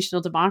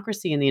constitutional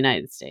democracy in the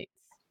United States?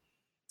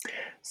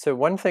 So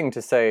one thing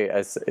to say,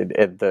 as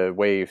the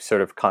way you've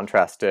sort of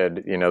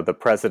contrasted, the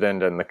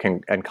president and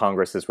and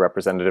Congress's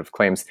representative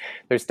claims,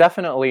 there's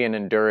definitely an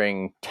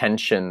enduring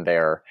tension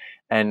there.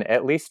 And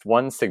at least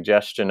one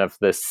suggestion of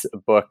this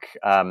book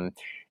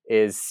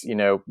is,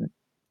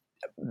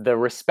 the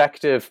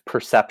respective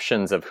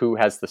perceptions of who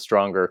has the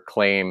stronger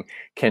claim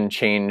can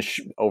change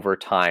over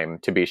time,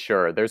 to be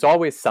sure. There's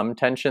always some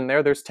tension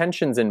there. There's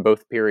tensions in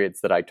both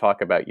periods that I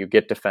talk about. You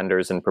get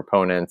defenders and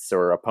proponents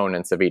or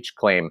opponents of each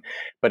claim.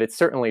 But it's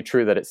certainly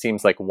true that it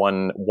seems like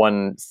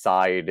one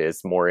side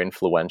is more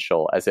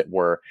influential, as it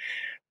were.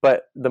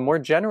 But the more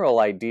general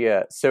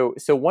idea, so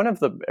one of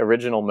the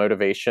original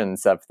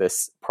motivations of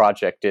this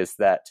project is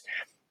that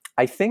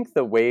I think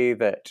the way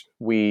that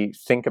we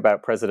think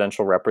about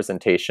presidential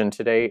representation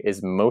today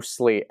is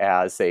mostly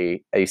as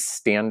a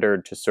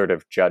standard to sort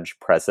of judge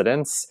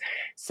presidents.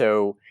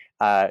 So,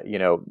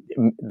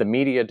 the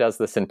media does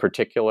this in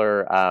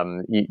particular.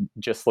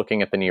 Just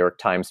looking at the New York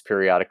Times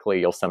periodically,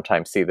 you'll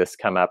sometimes see this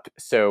come up.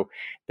 So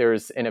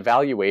there's an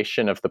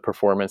evaluation of the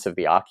performance of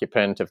the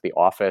occupant of the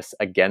office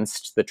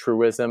against the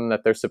truism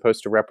that they're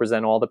supposed to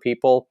represent all the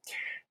people.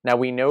 Now,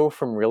 we know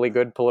from really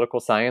good political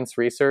science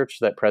research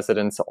that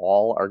presidents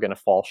all are going to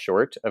fall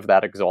short of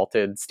that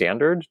exalted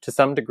standard to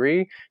some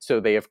degree. So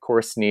they, of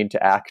course, need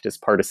to act as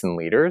partisan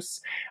leaders.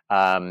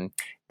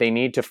 They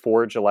need to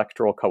forge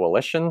electoral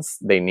coalitions.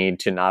 They need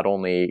to not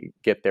only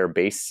get their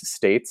base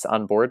states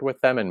on board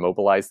with them and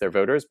mobilize their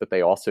voters, but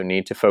they also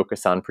need to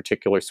focus on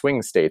particular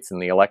swing states in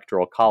the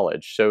electoral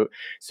college. So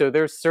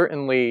there's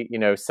certainly,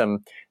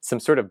 some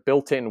sort of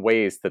built-in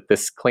ways that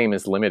this claim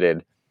is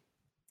limited.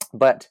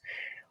 But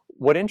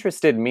what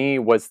interested me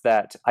was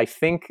that I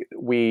think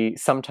we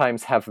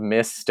sometimes have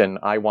missed, and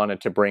I wanted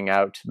to bring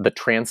out, the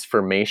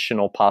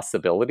transformational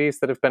possibilities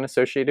that have been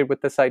associated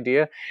with this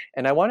idea.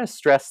 And I want to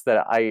stress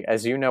that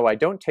as you know, I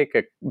don't take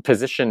a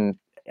position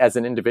as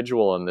an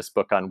individual in this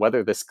book on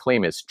whether this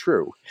claim is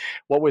true.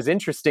 What was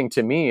interesting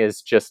to me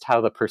is just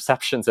how the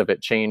perceptions of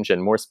it change,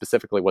 and more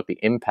specifically, what the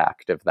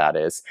impact of that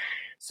is.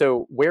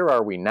 So where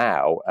are we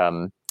now?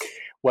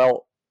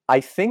 Well, I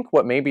think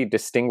what maybe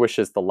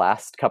distinguishes the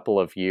last couple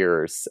of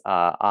years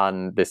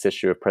on this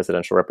issue of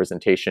presidential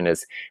representation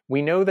is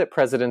we know that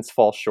presidents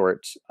fall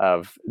short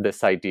of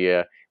this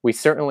idea. We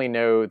certainly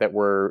know that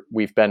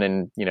we've been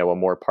in a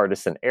more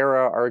partisan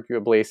era,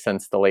 arguably,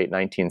 since the late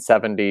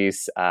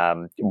 1970s,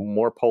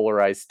 more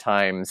polarized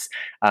times.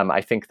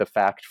 I think the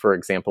fact, for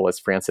example, as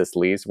Francis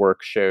Lee's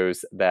work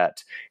shows,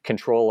 that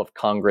control of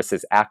Congress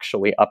is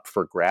actually up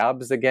for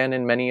grabs again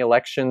in many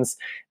elections,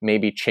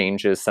 maybe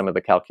changes some of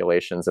the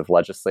calculations of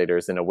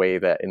legislators in a way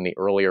that in the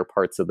earlier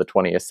parts of the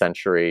 20th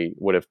century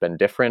would have been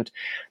different.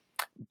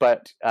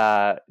 But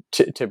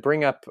to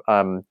bring up,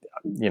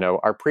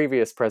 our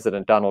previous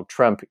president, Donald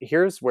Trump,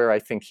 here's where I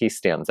think he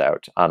stands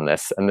out on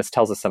this, and this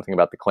tells us something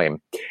about the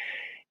claim.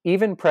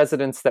 Even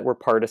presidents that were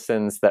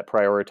partisans, that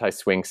prioritized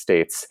swing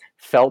states,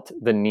 felt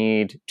the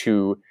need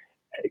to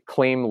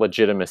claim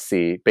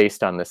legitimacy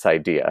based on this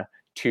idea,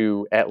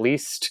 to at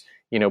least,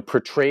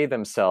 portray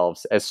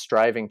themselves as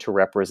striving to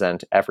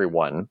represent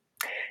everyone.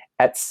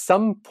 At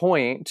some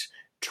point,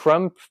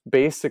 Trump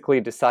basically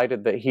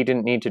decided that he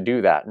didn't need to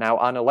do that. Now,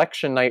 on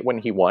election night when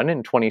he won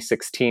in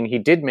 2016, he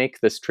did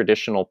make this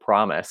traditional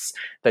promise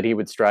that he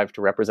would strive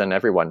to represent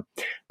everyone.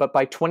 But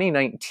by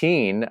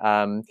 2019,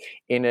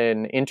 in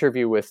an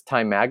interview with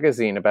Time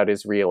Magazine about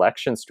his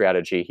re-election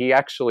strategy, he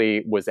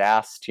actually was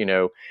asked,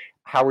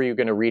 how are you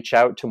going to reach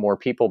out to more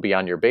people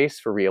beyond your base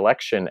for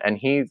re-election? And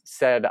he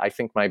said, I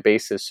think my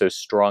base is so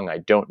strong, I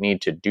don't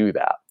need to do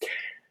that.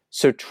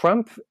 So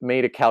Trump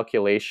made a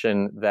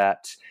calculation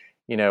that,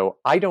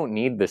 I don't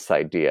need this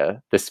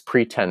idea, this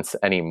pretense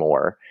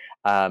anymore.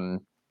 And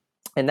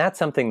that's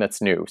something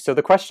that's new. So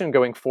the question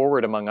going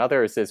forward, among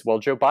others, is, well,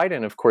 Joe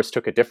Biden, of course,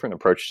 took a different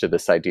approach to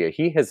this idea.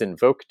 He has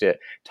invoked it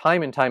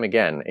time and time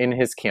again in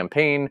his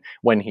campaign,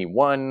 when he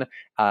won,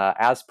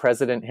 as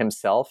president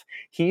himself.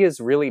 He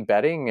is really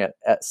betting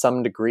at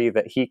some degree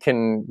that he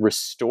can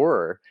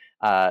restore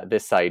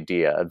this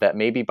idea, that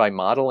maybe by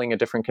modeling a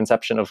different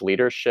conception of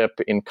leadership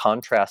in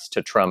contrast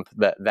to Trump,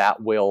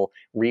 that will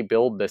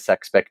rebuild this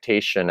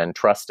expectation and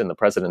trust in the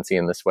presidency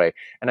in this way.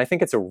 And I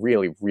think it's a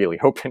really, really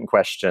open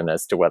question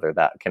as to whether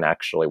that can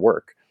actually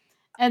work.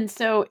 And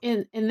so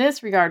in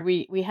this regard,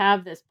 we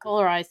have this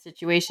polarized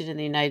situation in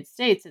the United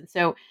States. And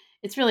so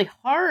it's really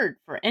hard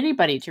for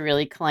anybody to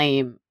really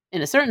claim,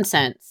 in a certain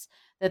sense,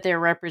 that they're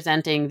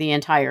representing the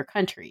entire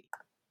country.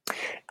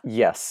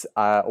 Yes.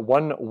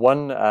 One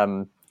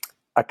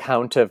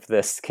account of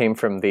this came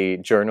from the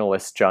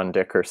journalist John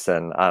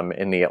Dickerson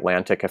in The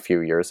Atlantic a few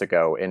years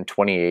ago in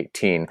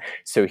 2018.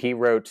 So he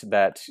wrote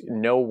that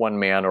no one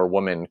man or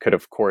woman could,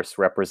 of course,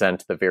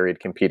 represent the varied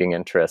competing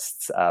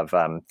interests of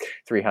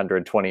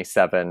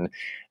 327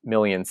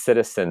 million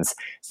citizens.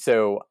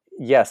 So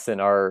yes, in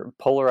our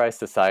polarized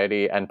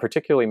society, and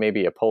particularly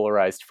maybe a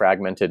polarized,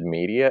 fragmented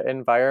media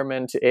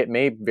environment, it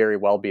may very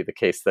well be the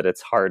case that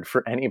it's hard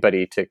for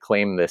anybody to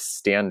claim this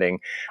standing.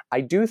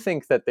 I do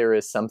think that there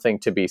is something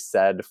to be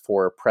said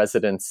for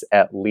presidents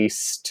at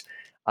least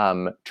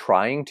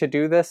trying to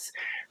do this.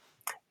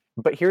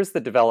 But here's the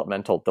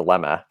developmental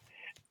dilemma.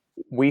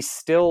 We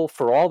still,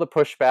 for all the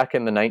pushback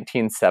in the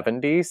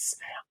 1970s,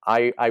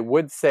 I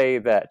would say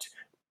that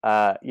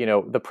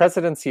the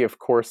presidency, of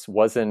course,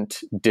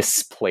 wasn't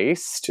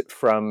displaced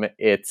from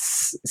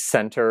its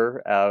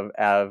center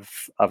of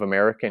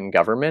American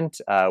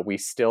government. We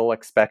still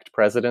expect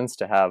presidents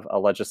to have a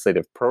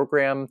legislative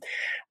program,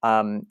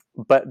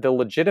 but the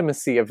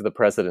legitimacy of the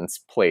president's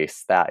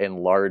place, that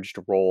enlarged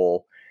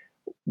role,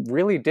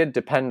 really did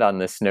depend on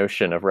this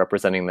notion of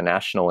representing the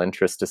national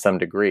interest to some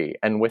degree.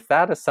 And with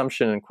that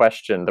assumption in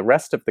question, the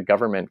rest of the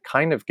government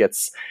kind of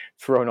gets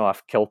thrown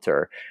off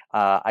kilter.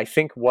 I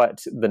think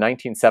what the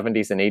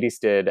 1970s and 80s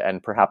did,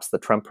 and perhaps the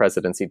Trump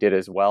presidency did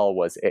as well,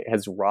 was it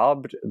has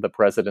robbed the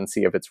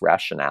presidency of its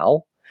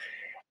rationale.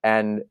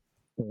 And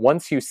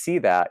once you see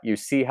that, you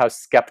see how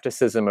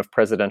skepticism of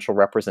presidential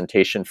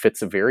representation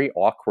fits very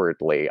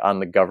awkwardly on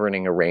the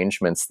governing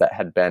arrangements that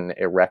had been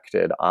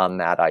erected on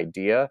that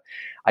idea.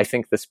 I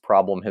think this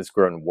problem has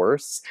grown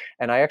worse.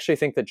 And I actually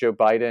think that Joe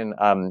Biden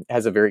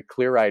has a very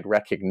clear-eyed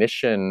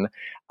recognition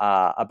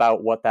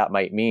about what that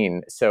might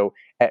mean. So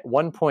at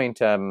one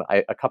point,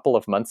 a couple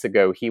of months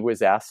ago, he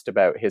was asked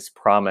about his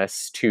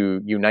promise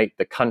to unite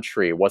the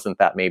country. Wasn't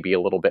that maybe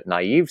a little bit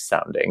naive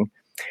sounding?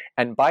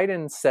 And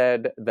Biden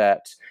said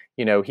that,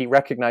 he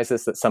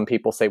recognizes that some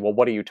people say, well,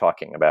 what are you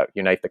talking about?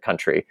 Unite the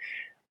country.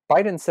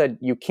 Biden said,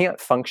 you can't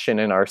function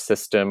in our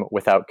system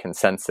without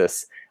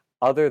consensus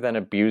other than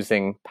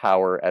abusing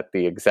power at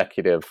the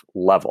executive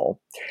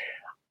level.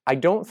 I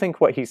don't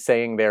think what he's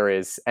saying there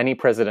is any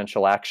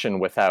presidential action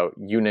without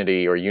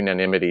unity or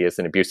unanimity is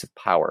an abuse of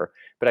power.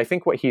 But I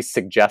think what he's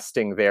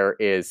suggesting there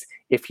is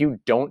if you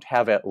don't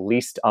have at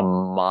least a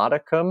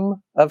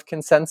modicum of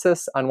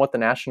consensus on what the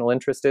national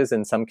interest is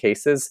in some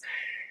cases,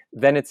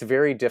 then it's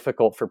very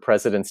difficult for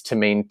presidents to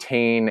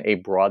maintain a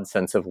broad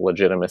sense of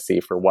legitimacy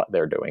for what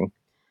they're doing.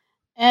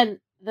 And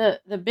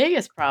the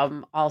biggest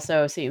problem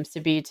also seems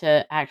to be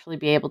to actually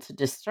be able to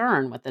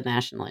discern what the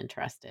national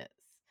interest is.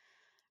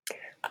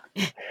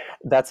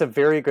 That's a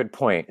very good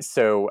point.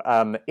 So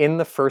in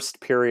the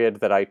first period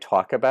that I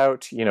talk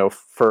about,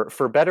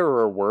 for better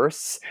or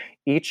worse,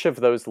 each of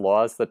those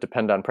laws that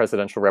depend on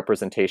presidential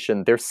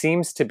representation, there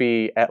seems to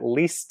be at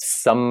least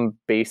some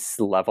base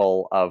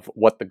level of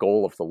what the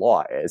goal of the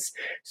law is.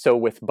 So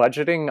with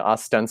budgeting,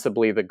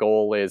 ostensibly the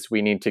goal is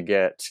we need to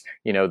get,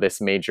 this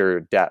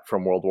major debt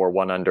from World War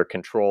I under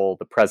control.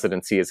 The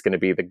presidency is going to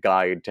be the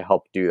guide to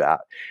help do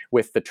that.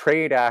 With the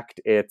Trade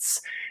Act,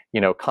 it's,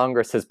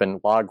 Congress has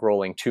been log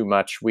rolling too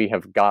much. We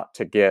have got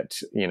to get,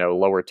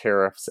 lower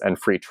tariffs and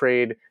free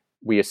trade.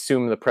 We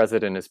assume the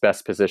president is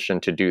best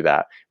positioned to do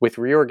that. With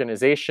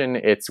reorganization,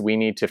 it's we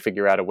need to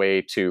figure out a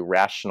way to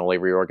rationally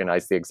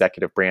reorganize the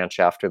executive branch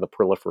after the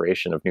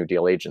proliferation of New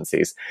Deal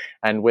agencies.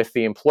 And with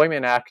the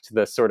Employment Act,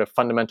 the sort of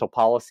fundamental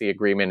policy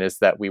agreement is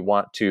that we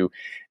want to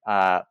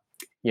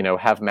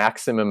have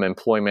maximum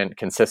employment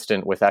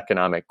consistent with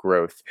economic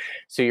growth.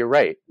 So you're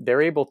right.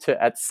 They're able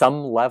to, at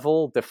some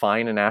level,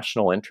 define a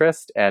national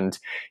interest. And,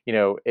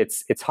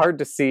 it's hard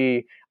to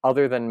see,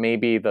 other than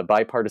maybe the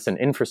bipartisan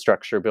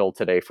infrastructure bill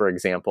today, for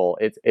example,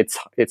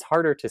 it's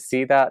harder to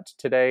see that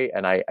today.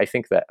 And I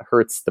think that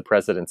hurts the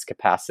president's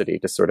capacity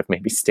to sort of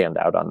maybe stand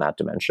out on that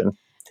dimension.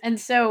 And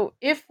so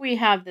if we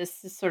have this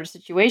sort of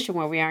situation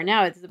where we are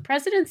now, the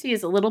presidency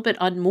is a little bit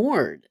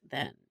unmoored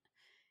then.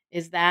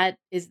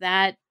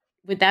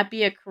 Would that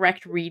be a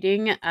correct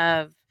reading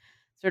of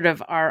sort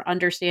of our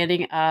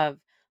understanding of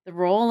the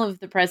role of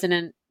the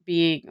president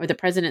being, or the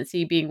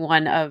presidency being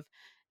one of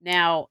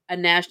now a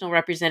national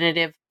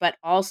representative, but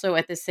also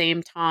at the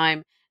same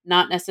time,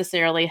 not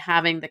necessarily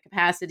having the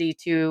capacity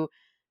to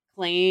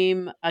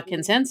claim a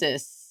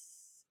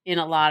consensus in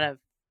a lot of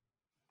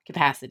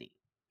capacity?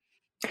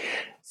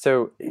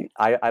 So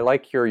I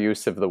like your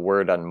use of the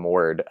word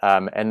unmoored.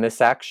 And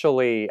this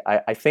actually,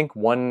 I think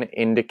one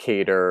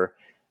indicator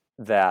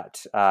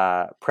that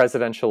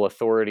presidential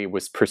authority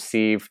was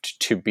perceived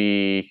to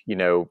be,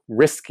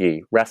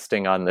 risky,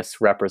 resting on this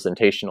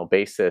representational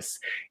basis,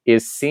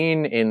 is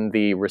seen in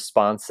the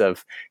response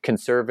of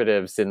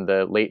conservatives in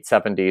the late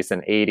 70s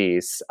and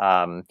 80s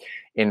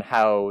in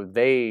how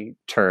they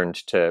turned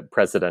to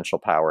presidential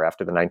power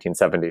after the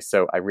 1970s.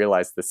 So I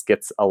realize this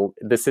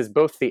is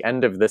both the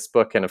end of this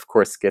book and, of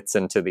course, gets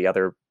into the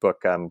other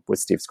book with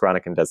Steve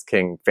Skronik and Des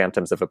King,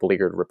 Phantoms of a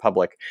Beleaguered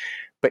Republic.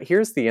 But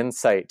here's the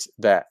insight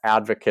that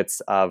advocates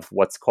of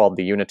what's called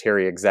the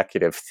unitary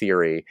executive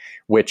theory,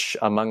 which,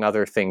 among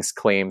other things,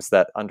 claims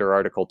that under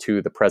Article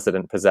 2, the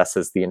president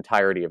possesses the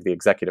entirety of the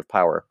executive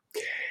power.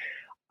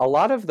 A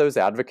lot of those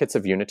advocates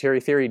of unitary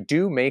theory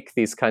do make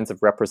these kinds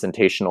of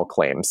representational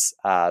claims,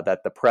 that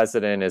the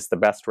president is the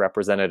best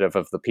representative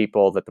of the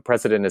people, that the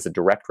president is a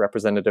direct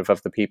representative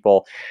of the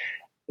people.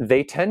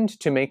 They tend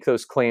to make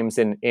those claims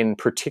in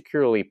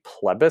particularly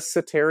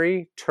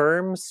plebiscitary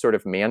terms, sort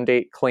of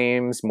mandate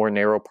claims, more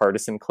narrow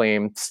partisan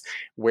claims,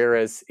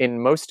 whereas in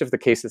most of the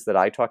cases that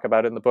I talk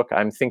about in the book,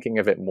 I'm thinking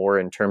of it more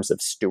in terms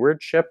of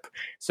stewardship.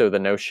 So the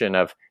notion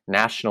of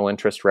national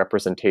interest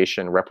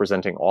representation,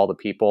 representing all the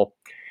people.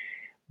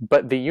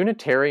 But the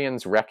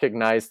Unitarians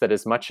recognize that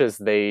as much as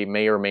they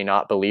may or may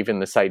not believe in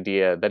this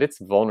idea, that it's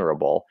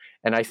vulnerable.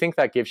 And I think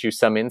that gives you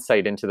some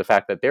insight into the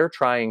fact that they're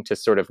trying to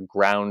sort of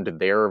ground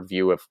their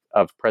view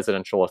of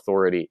presidential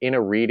authority in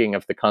a reading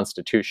of the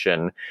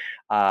Constitution.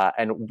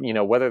 And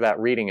whether that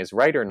reading is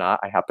right or not,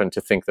 I happen to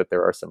think that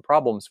there are some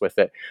problems with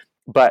it.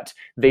 But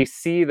they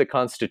see the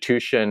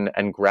Constitution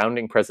and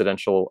grounding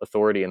presidential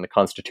authority in the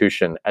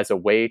Constitution as a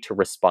way to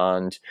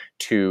respond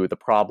to the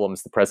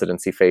problems the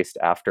presidency faced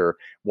after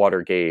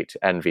Watergate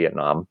and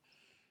Vietnam.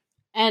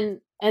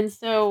 And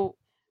so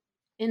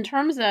in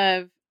terms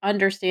of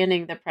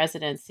understanding the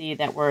presidency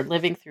that we're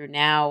living through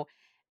now,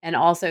 and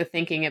also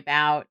thinking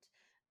about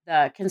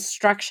the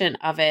construction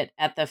of it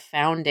at the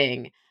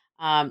founding,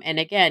 and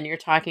again, you're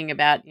talking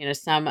about,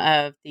 some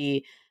of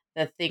the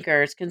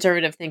thinkers,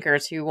 conservative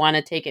thinkers who want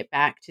to take it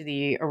back to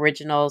the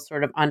original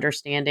sort of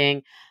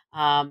understanding.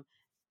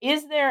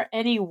 Is there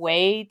any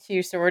way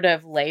to sort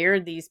of layer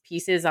these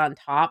pieces on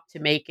top to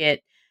make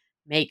it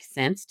make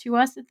sense to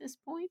us at this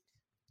point?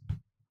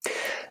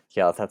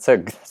 Yeah,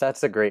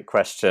 that's a great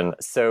question.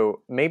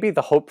 So maybe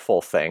the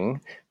hopeful thing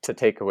to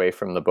take away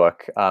from the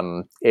book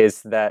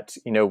is that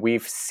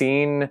we've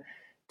seen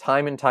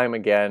time and time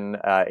again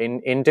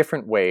in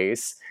different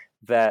ways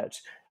that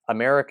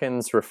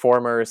Americans,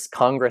 reformers,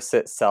 Congress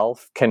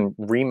itself can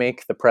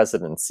remake the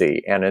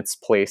presidency and its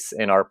place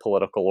in our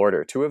political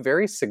order to a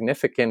very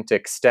significant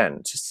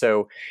extent.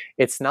 So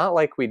it's not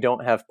like we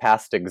don't have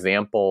past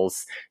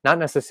examples, not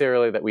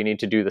necessarily that we need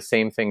to do the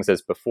same things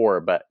as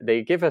before, but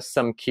they give us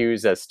some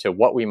cues as to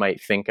what we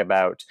might think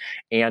about,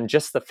 and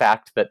just the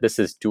fact that this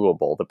is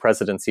doable. The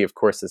presidency, of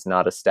course, is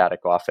not a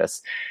static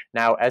office.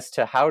 Now, as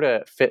to how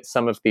to fit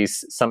some of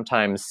these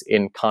sometimes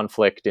in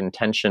conflict, in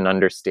tension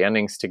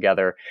understandings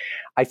together,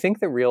 I think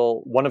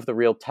one of the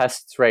real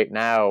tests right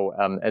now,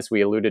 as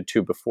we alluded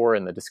to before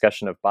in the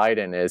discussion of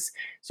Biden, is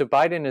so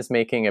Biden is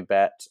making a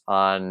bet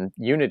on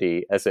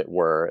unity, as it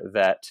were,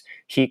 that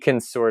he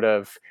can sort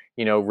of,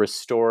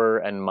 restore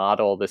and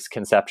model this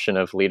conception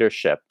of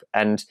leadership.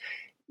 And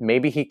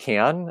maybe he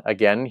can.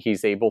 Again,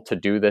 he's able to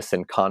do this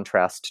in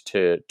contrast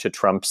to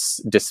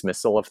Trump's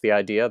dismissal of the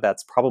idea.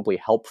 That's probably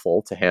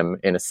helpful to him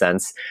in a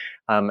sense.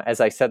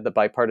 As I said, the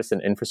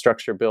bipartisan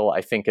infrastructure bill,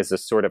 I think, is a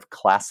sort of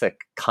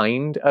classic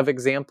kind of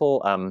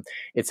example.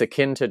 It's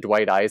akin to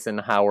Dwight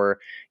Eisenhower,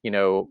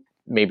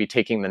 maybe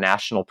taking the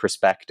national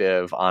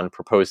perspective on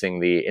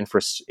proposing the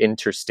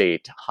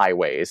interstate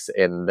highways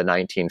in the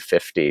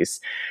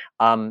 1950s.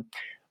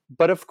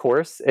 But of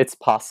course, it's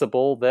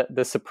possible that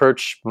this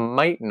approach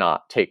might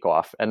not take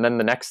off. And then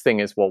the next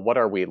thing is, well, what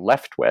are we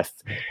left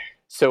with?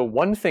 So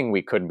one thing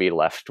we could be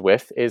left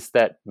with is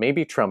that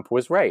maybe Trump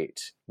was right.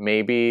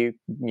 Maybe,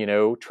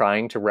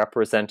 trying to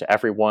represent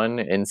everyone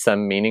in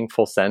some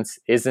meaningful sense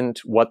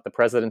isn't what the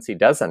presidency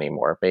does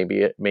anymore.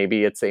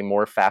 Maybe it's a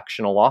more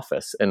factional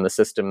office in the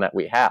system that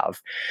we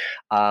have.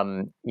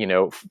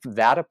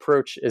 That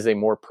approach is a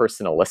more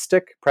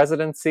personalistic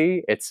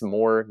presidency. It's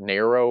more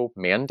narrow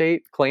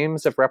mandate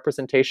claims of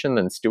representation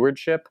than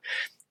stewardship.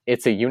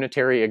 It's a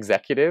unitary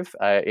executive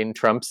in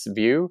Trump's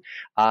view,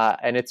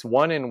 and it's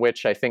one in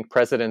which I think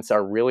presidents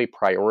are really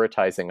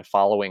prioritizing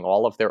following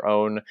all of their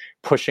own,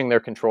 pushing their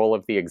control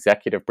of the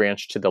executive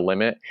branch to the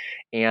limit.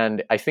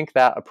 And I think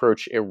that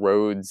approach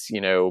erodes,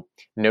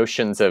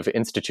 notions of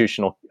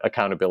institutional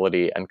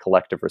accountability and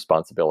collective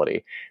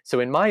responsibility. So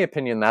in my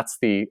opinion, that's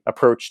the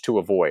approach to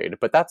avoid,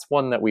 but that's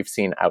one that we've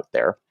seen out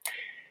there.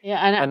 Yeah,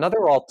 and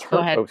another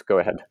alternative. Go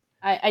ahead.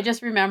 I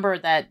just remember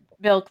that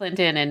Bill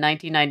Clinton in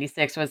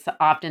 1996 was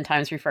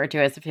oftentimes referred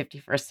to as the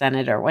 51st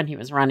senator when he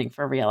was running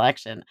for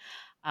re-election,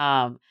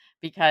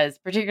 because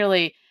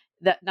particularly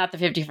not the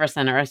 51st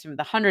senator, I assume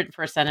the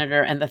 101st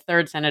senator and the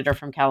third senator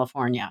from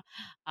California,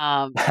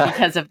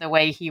 because of the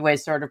way he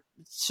was sort of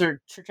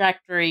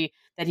trajectory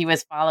that he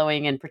was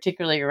following, and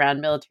particularly around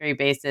military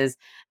bases,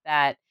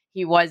 that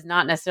he was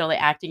not necessarily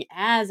acting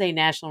as a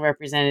national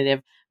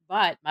representative,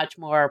 but much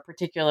more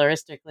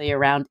particularistically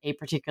around a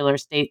particular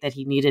state that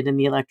he needed in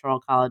the Electoral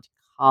College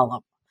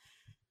column.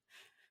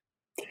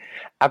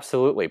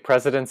 Absolutely.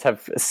 Presidents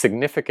have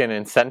significant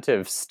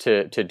incentives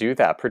to do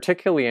that,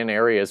 particularly in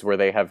areas where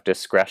they have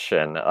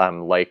discretion,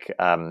 like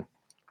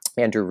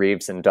Andrew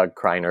Reeves and Doug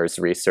Kreiner's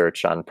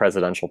research on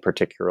presidential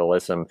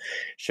particularism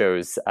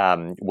shows,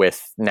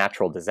 with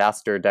natural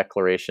disaster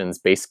declarations,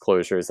 base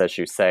closures, as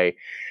you say.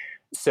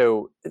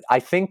 So I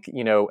think,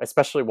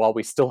 especially while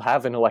we still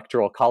have an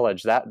electoral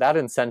college, that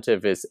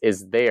incentive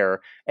is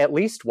there. At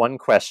least one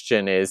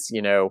question is,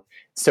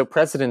 so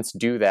presidents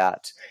do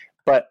that.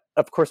 But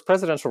of course,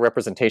 presidential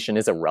representation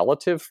is a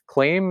relative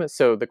claim.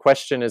 So the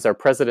question is, are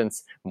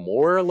presidents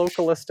more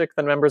localistic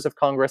than members of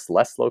Congress,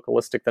 less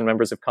localistic than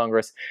members of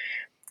Congress?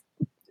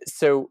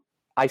 So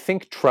I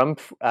think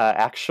Trump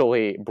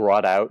actually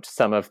brought out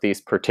some of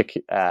these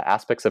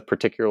aspects of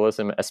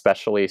particularism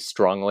especially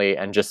strongly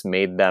and just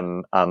made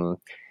them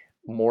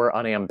more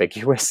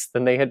unambiguous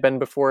than they had been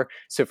before.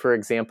 So, for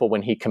example,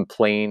 when he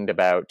complained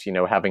about,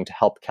 having to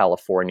help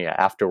California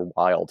after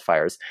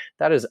wildfires,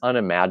 that is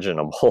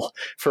unimaginable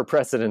for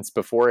presidents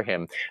before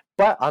him.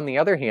 But on the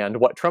other hand,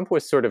 what Trump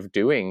was sort of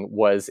doing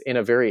was, in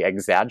a very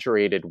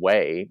exaggerated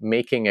way,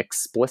 making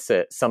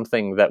explicit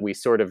something that we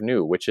sort of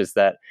knew, which is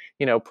that,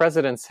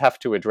 presidents have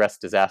to address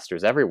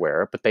disasters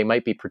everywhere, but they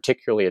might be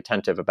particularly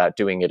attentive about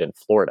doing it in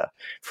Florida,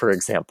 for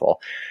example.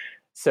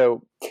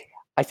 So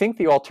I think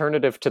the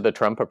alternative to the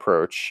Trump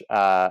approach,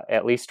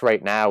 at least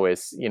right now,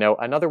 is,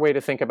 another way to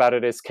think about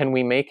it is, can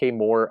we make a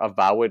more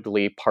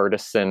avowedly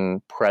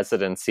partisan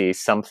presidency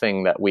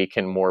something that we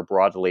can more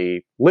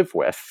broadly live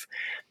with?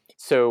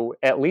 So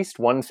at least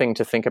one thing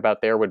to think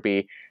about there would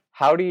be,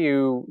 how do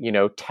you,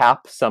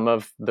 tap some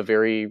of the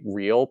very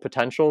real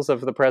potentials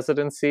of the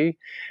presidency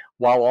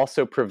while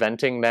also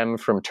preventing them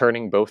from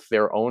turning both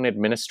their own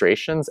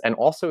administrations and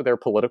also their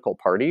political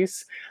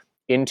parties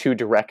into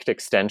direct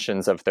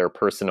extensions of their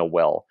personal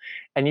will?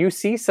 And you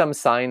see some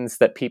signs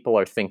that people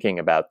are thinking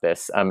about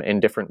this in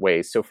different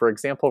ways. So, for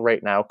example,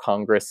 right now,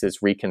 Congress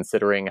is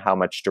reconsidering how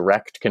much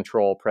direct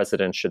control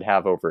presidents should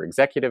have over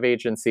executive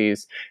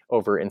agencies,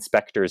 over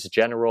inspectors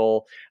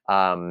general,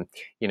 over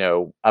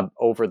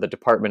the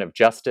Department of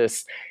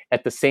Justice.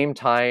 At the same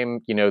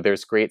time,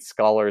 there's great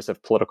scholars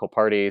of political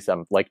parties,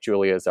 like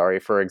Julia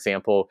Azari, for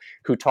example,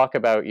 who talk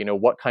about,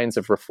 what kinds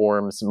of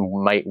reforms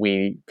might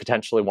we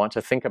potentially want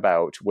to think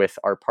about with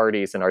our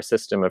parties and our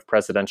system of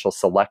presidential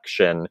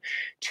selection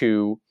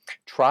to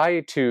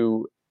try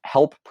to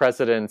help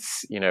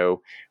presidents, to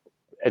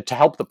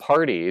help the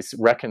parties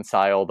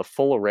reconcile the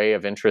full array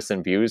of interests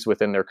and views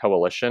within their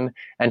coalition,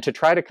 and to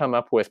try to come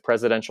up with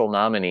presidential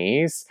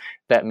nominees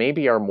that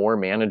maybe are more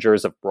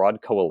managers of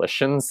broad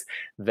coalitions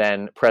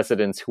than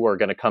presidents who are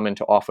going to come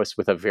into office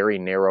with a very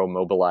narrow,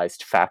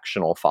 mobilized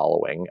factional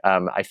following.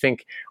 I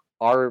think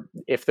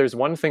if there's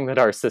one thing that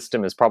our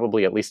system is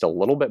probably at least a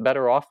little bit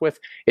better off with,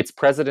 it's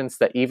presidents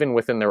that even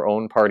within their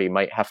own party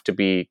might have to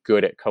be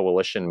good at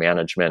coalition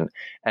management,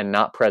 and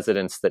not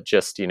presidents that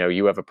just,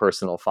 you have a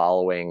personal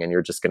following and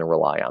you're just going to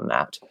rely on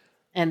that.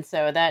 And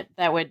so that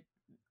would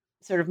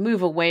sort of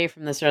move away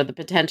from the sort of the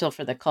potential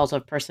for the cult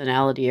of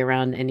personality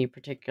around any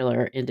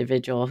particular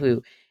individual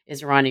who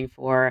is running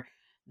for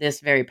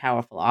this very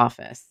powerful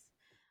office.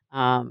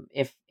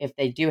 If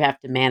they do have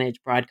to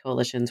manage broad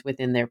coalitions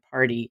within their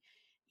party,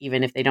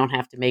 even if they don't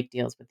have to make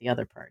deals with the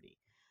other party.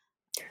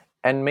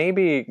 And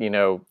maybe,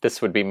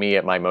 this would be me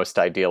at my most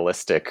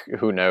idealistic,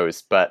 who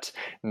knows, but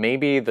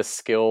maybe the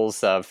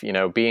skills of,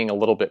 being a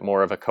little bit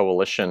more of a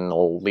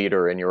coalitional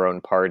leader in your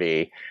own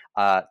party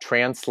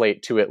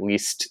translate to at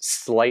least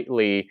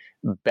slightly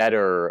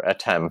better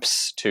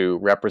attempts to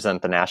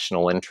represent the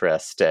national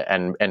interest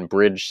and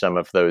bridge some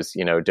of those,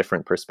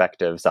 different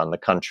perspectives on the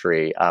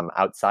country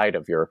outside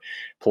of your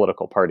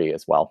political party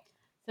as well.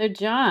 So,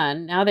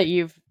 John, now that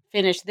you've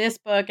finished this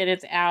book and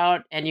it's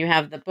out, and you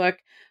have the book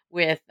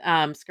with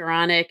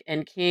Skowronek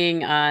and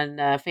King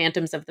on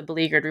Phantoms of the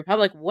Beleaguered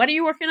Republic, what are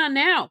you working on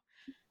now?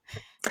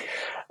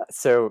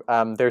 So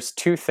there's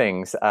two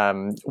things.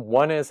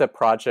 One is a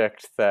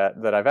project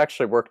that I've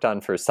actually worked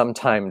on for some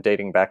time,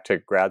 dating back to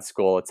grad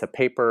school. It's a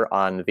paper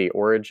on the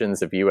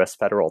origins of U.S.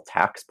 federal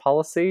tax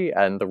policy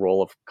and the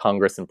role of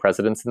Congress and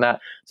presidents in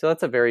that. So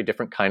that's a very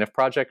different kind of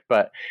project.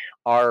 But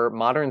our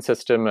modern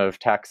system of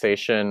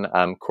taxation,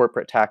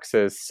 corporate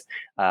taxes,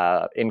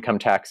 income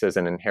taxes,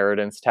 and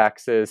inheritance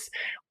taxes,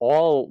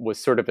 all was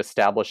sort of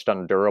established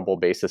on a durable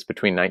basis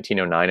between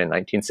 1909 and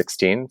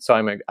 1916.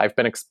 So I've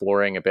been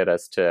exploring a bit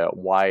as to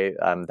why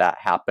that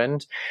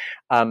happened.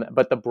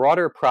 But the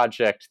broader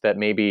project that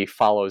maybe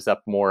follows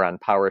up more on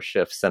power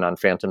shifts and on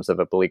Phantoms of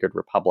a Beleaguered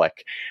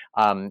Republic,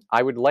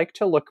 I would like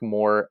to look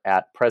more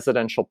at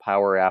presidential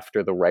power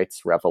after the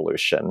rights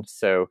revolution.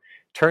 So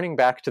turning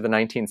back to the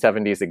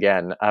 1970s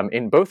again,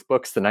 in both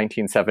books, the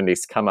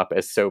 1970s come up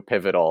as so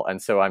pivotal. And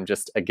so I'm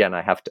just, again,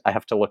 I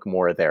have to look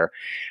more there.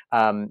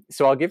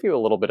 So I'll give you a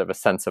little bit of a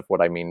sense of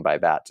what I mean by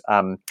that.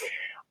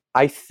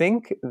 I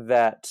think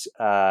that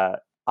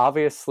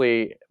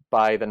obviously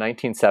by the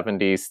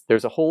 1970s,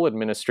 there's a whole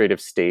administrative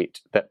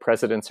state that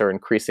presidents are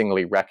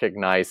increasingly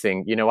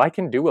recognizing, I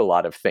can do a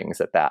lot of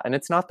things at that. And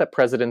it's not that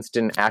presidents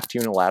didn't act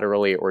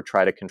unilaterally or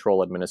try to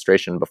control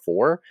administration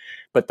before,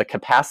 but the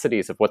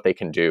capacities of what they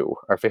can do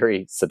are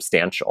very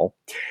substantial.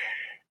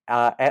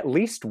 At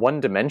least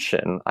one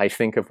dimension, I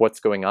think, of what's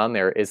going on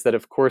there is that,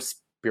 of course,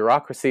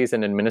 bureaucracies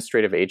and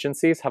administrative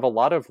agencies have a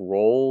lot of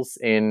roles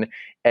in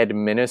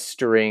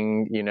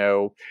administering,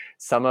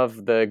 some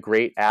of the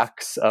great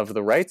acts of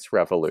the rights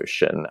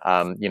revolution.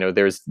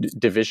 There's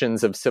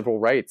divisions of civil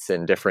rights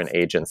in different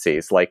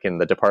agencies, like in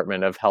the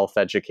Department of Health,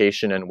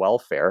 Education, and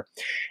Welfare.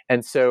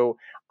 And so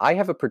I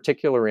have a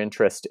particular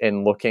interest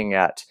in looking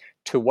at,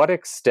 to what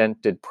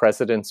extent did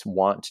presidents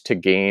want to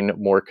gain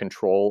more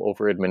control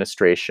over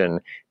administration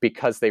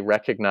because they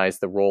recognized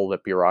the role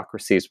that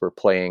bureaucracies were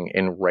playing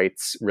in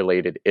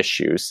rights-related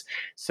issues?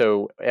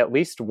 So at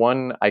least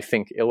one, I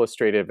think,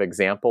 illustrative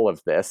example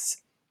of this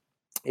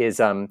is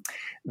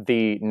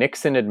the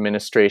Nixon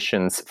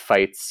administration's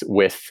fights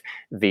with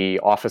the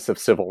Office of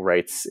Civil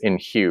Rights in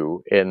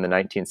Hugh in the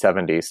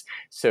 1970s.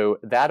 So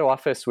that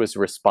office was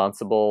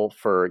responsible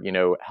for,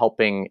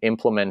 helping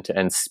implement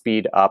and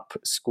speed up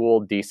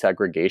school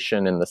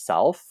desegregation in the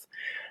South.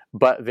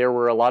 But there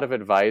were a lot of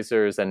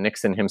advisors and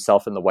Nixon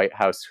himself in the White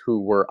House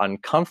who were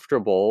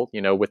uncomfortable,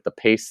 with the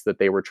pace that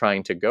they were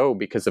trying to go,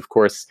 because of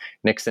course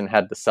Nixon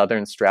had the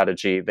Southern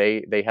strategy.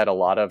 They had a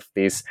lot of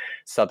these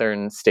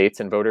Southern states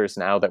and voters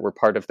now that were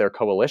part of their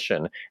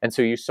coalition. And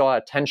so you saw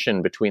a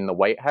tension between the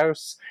White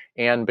House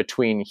and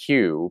between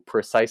Hugh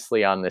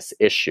precisely on this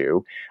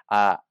issue.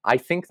 I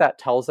think that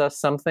tells us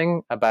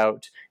something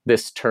about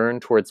this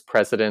turn towards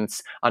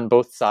presidents on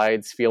both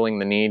sides feeling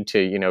the need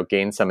to,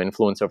 gain some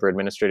influence over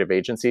administrative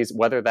agencies,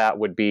 whether that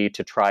would be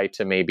to try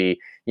to maybe,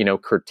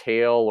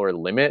 curtail or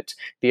limit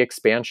the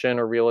expansion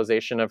or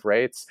realization of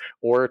rights,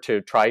 or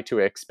to try to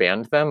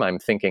expand them. I'm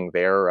thinking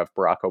there of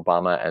Barack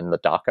Obama and the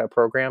DACA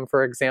program,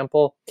 for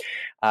example.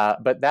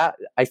 But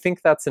I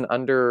think that's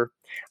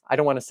I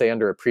don't want to say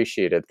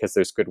underappreciated because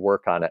there's good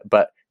work on it,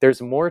 but there's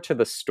more to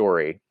the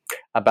story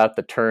about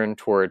the turn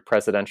toward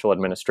presidential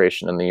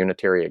administration and the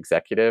unitary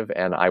executive,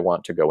 and I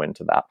want to go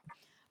into that.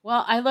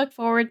 Well, I look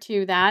forward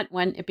to that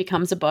when it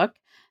becomes a book,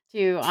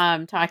 to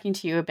talking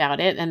to you about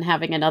it and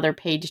having another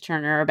page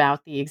turner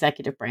about the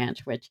executive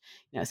branch, which,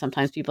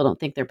 sometimes people don't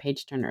think they're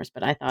page turners,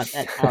 but I thought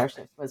that Power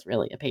Shifts was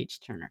really a page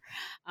turner.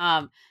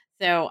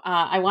 So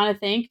I want to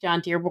thank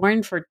John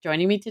Dearborn for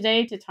joining me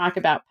today to talk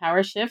about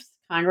Power Shifts,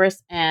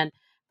 Congress and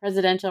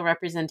Presidential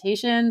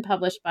Representation,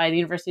 published by the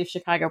University of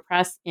Chicago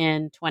Press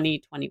in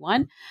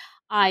 2021.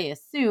 I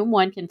assume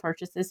one can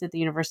purchase this at the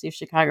University of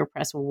Chicago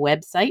Press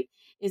website.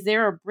 Is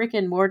there a brick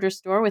and mortar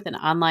store with an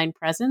online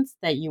presence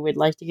that you would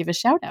like to give a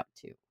shout out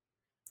to?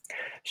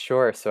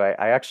 Sure. So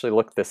I actually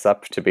looked this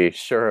up to be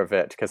sure of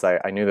it because I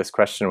knew this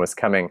question was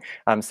coming.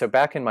 So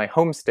back in my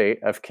home state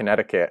of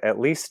Connecticut, at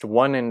least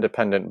one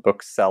independent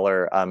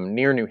bookseller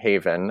near New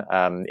Haven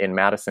in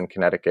Madison,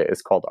 Connecticut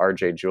is called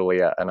R.J.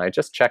 Julia. And I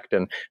just checked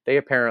and they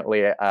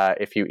apparently,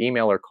 if you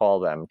email or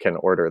call them, can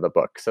order the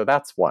book. So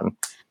that's one.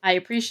 I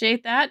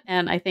appreciate that.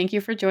 And I thank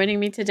you for joining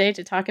me today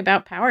to talk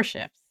about Power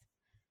Shifts.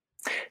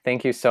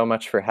 Thank you so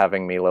much for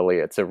having me, Lily.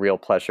 It's a real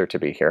pleasure to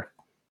be here.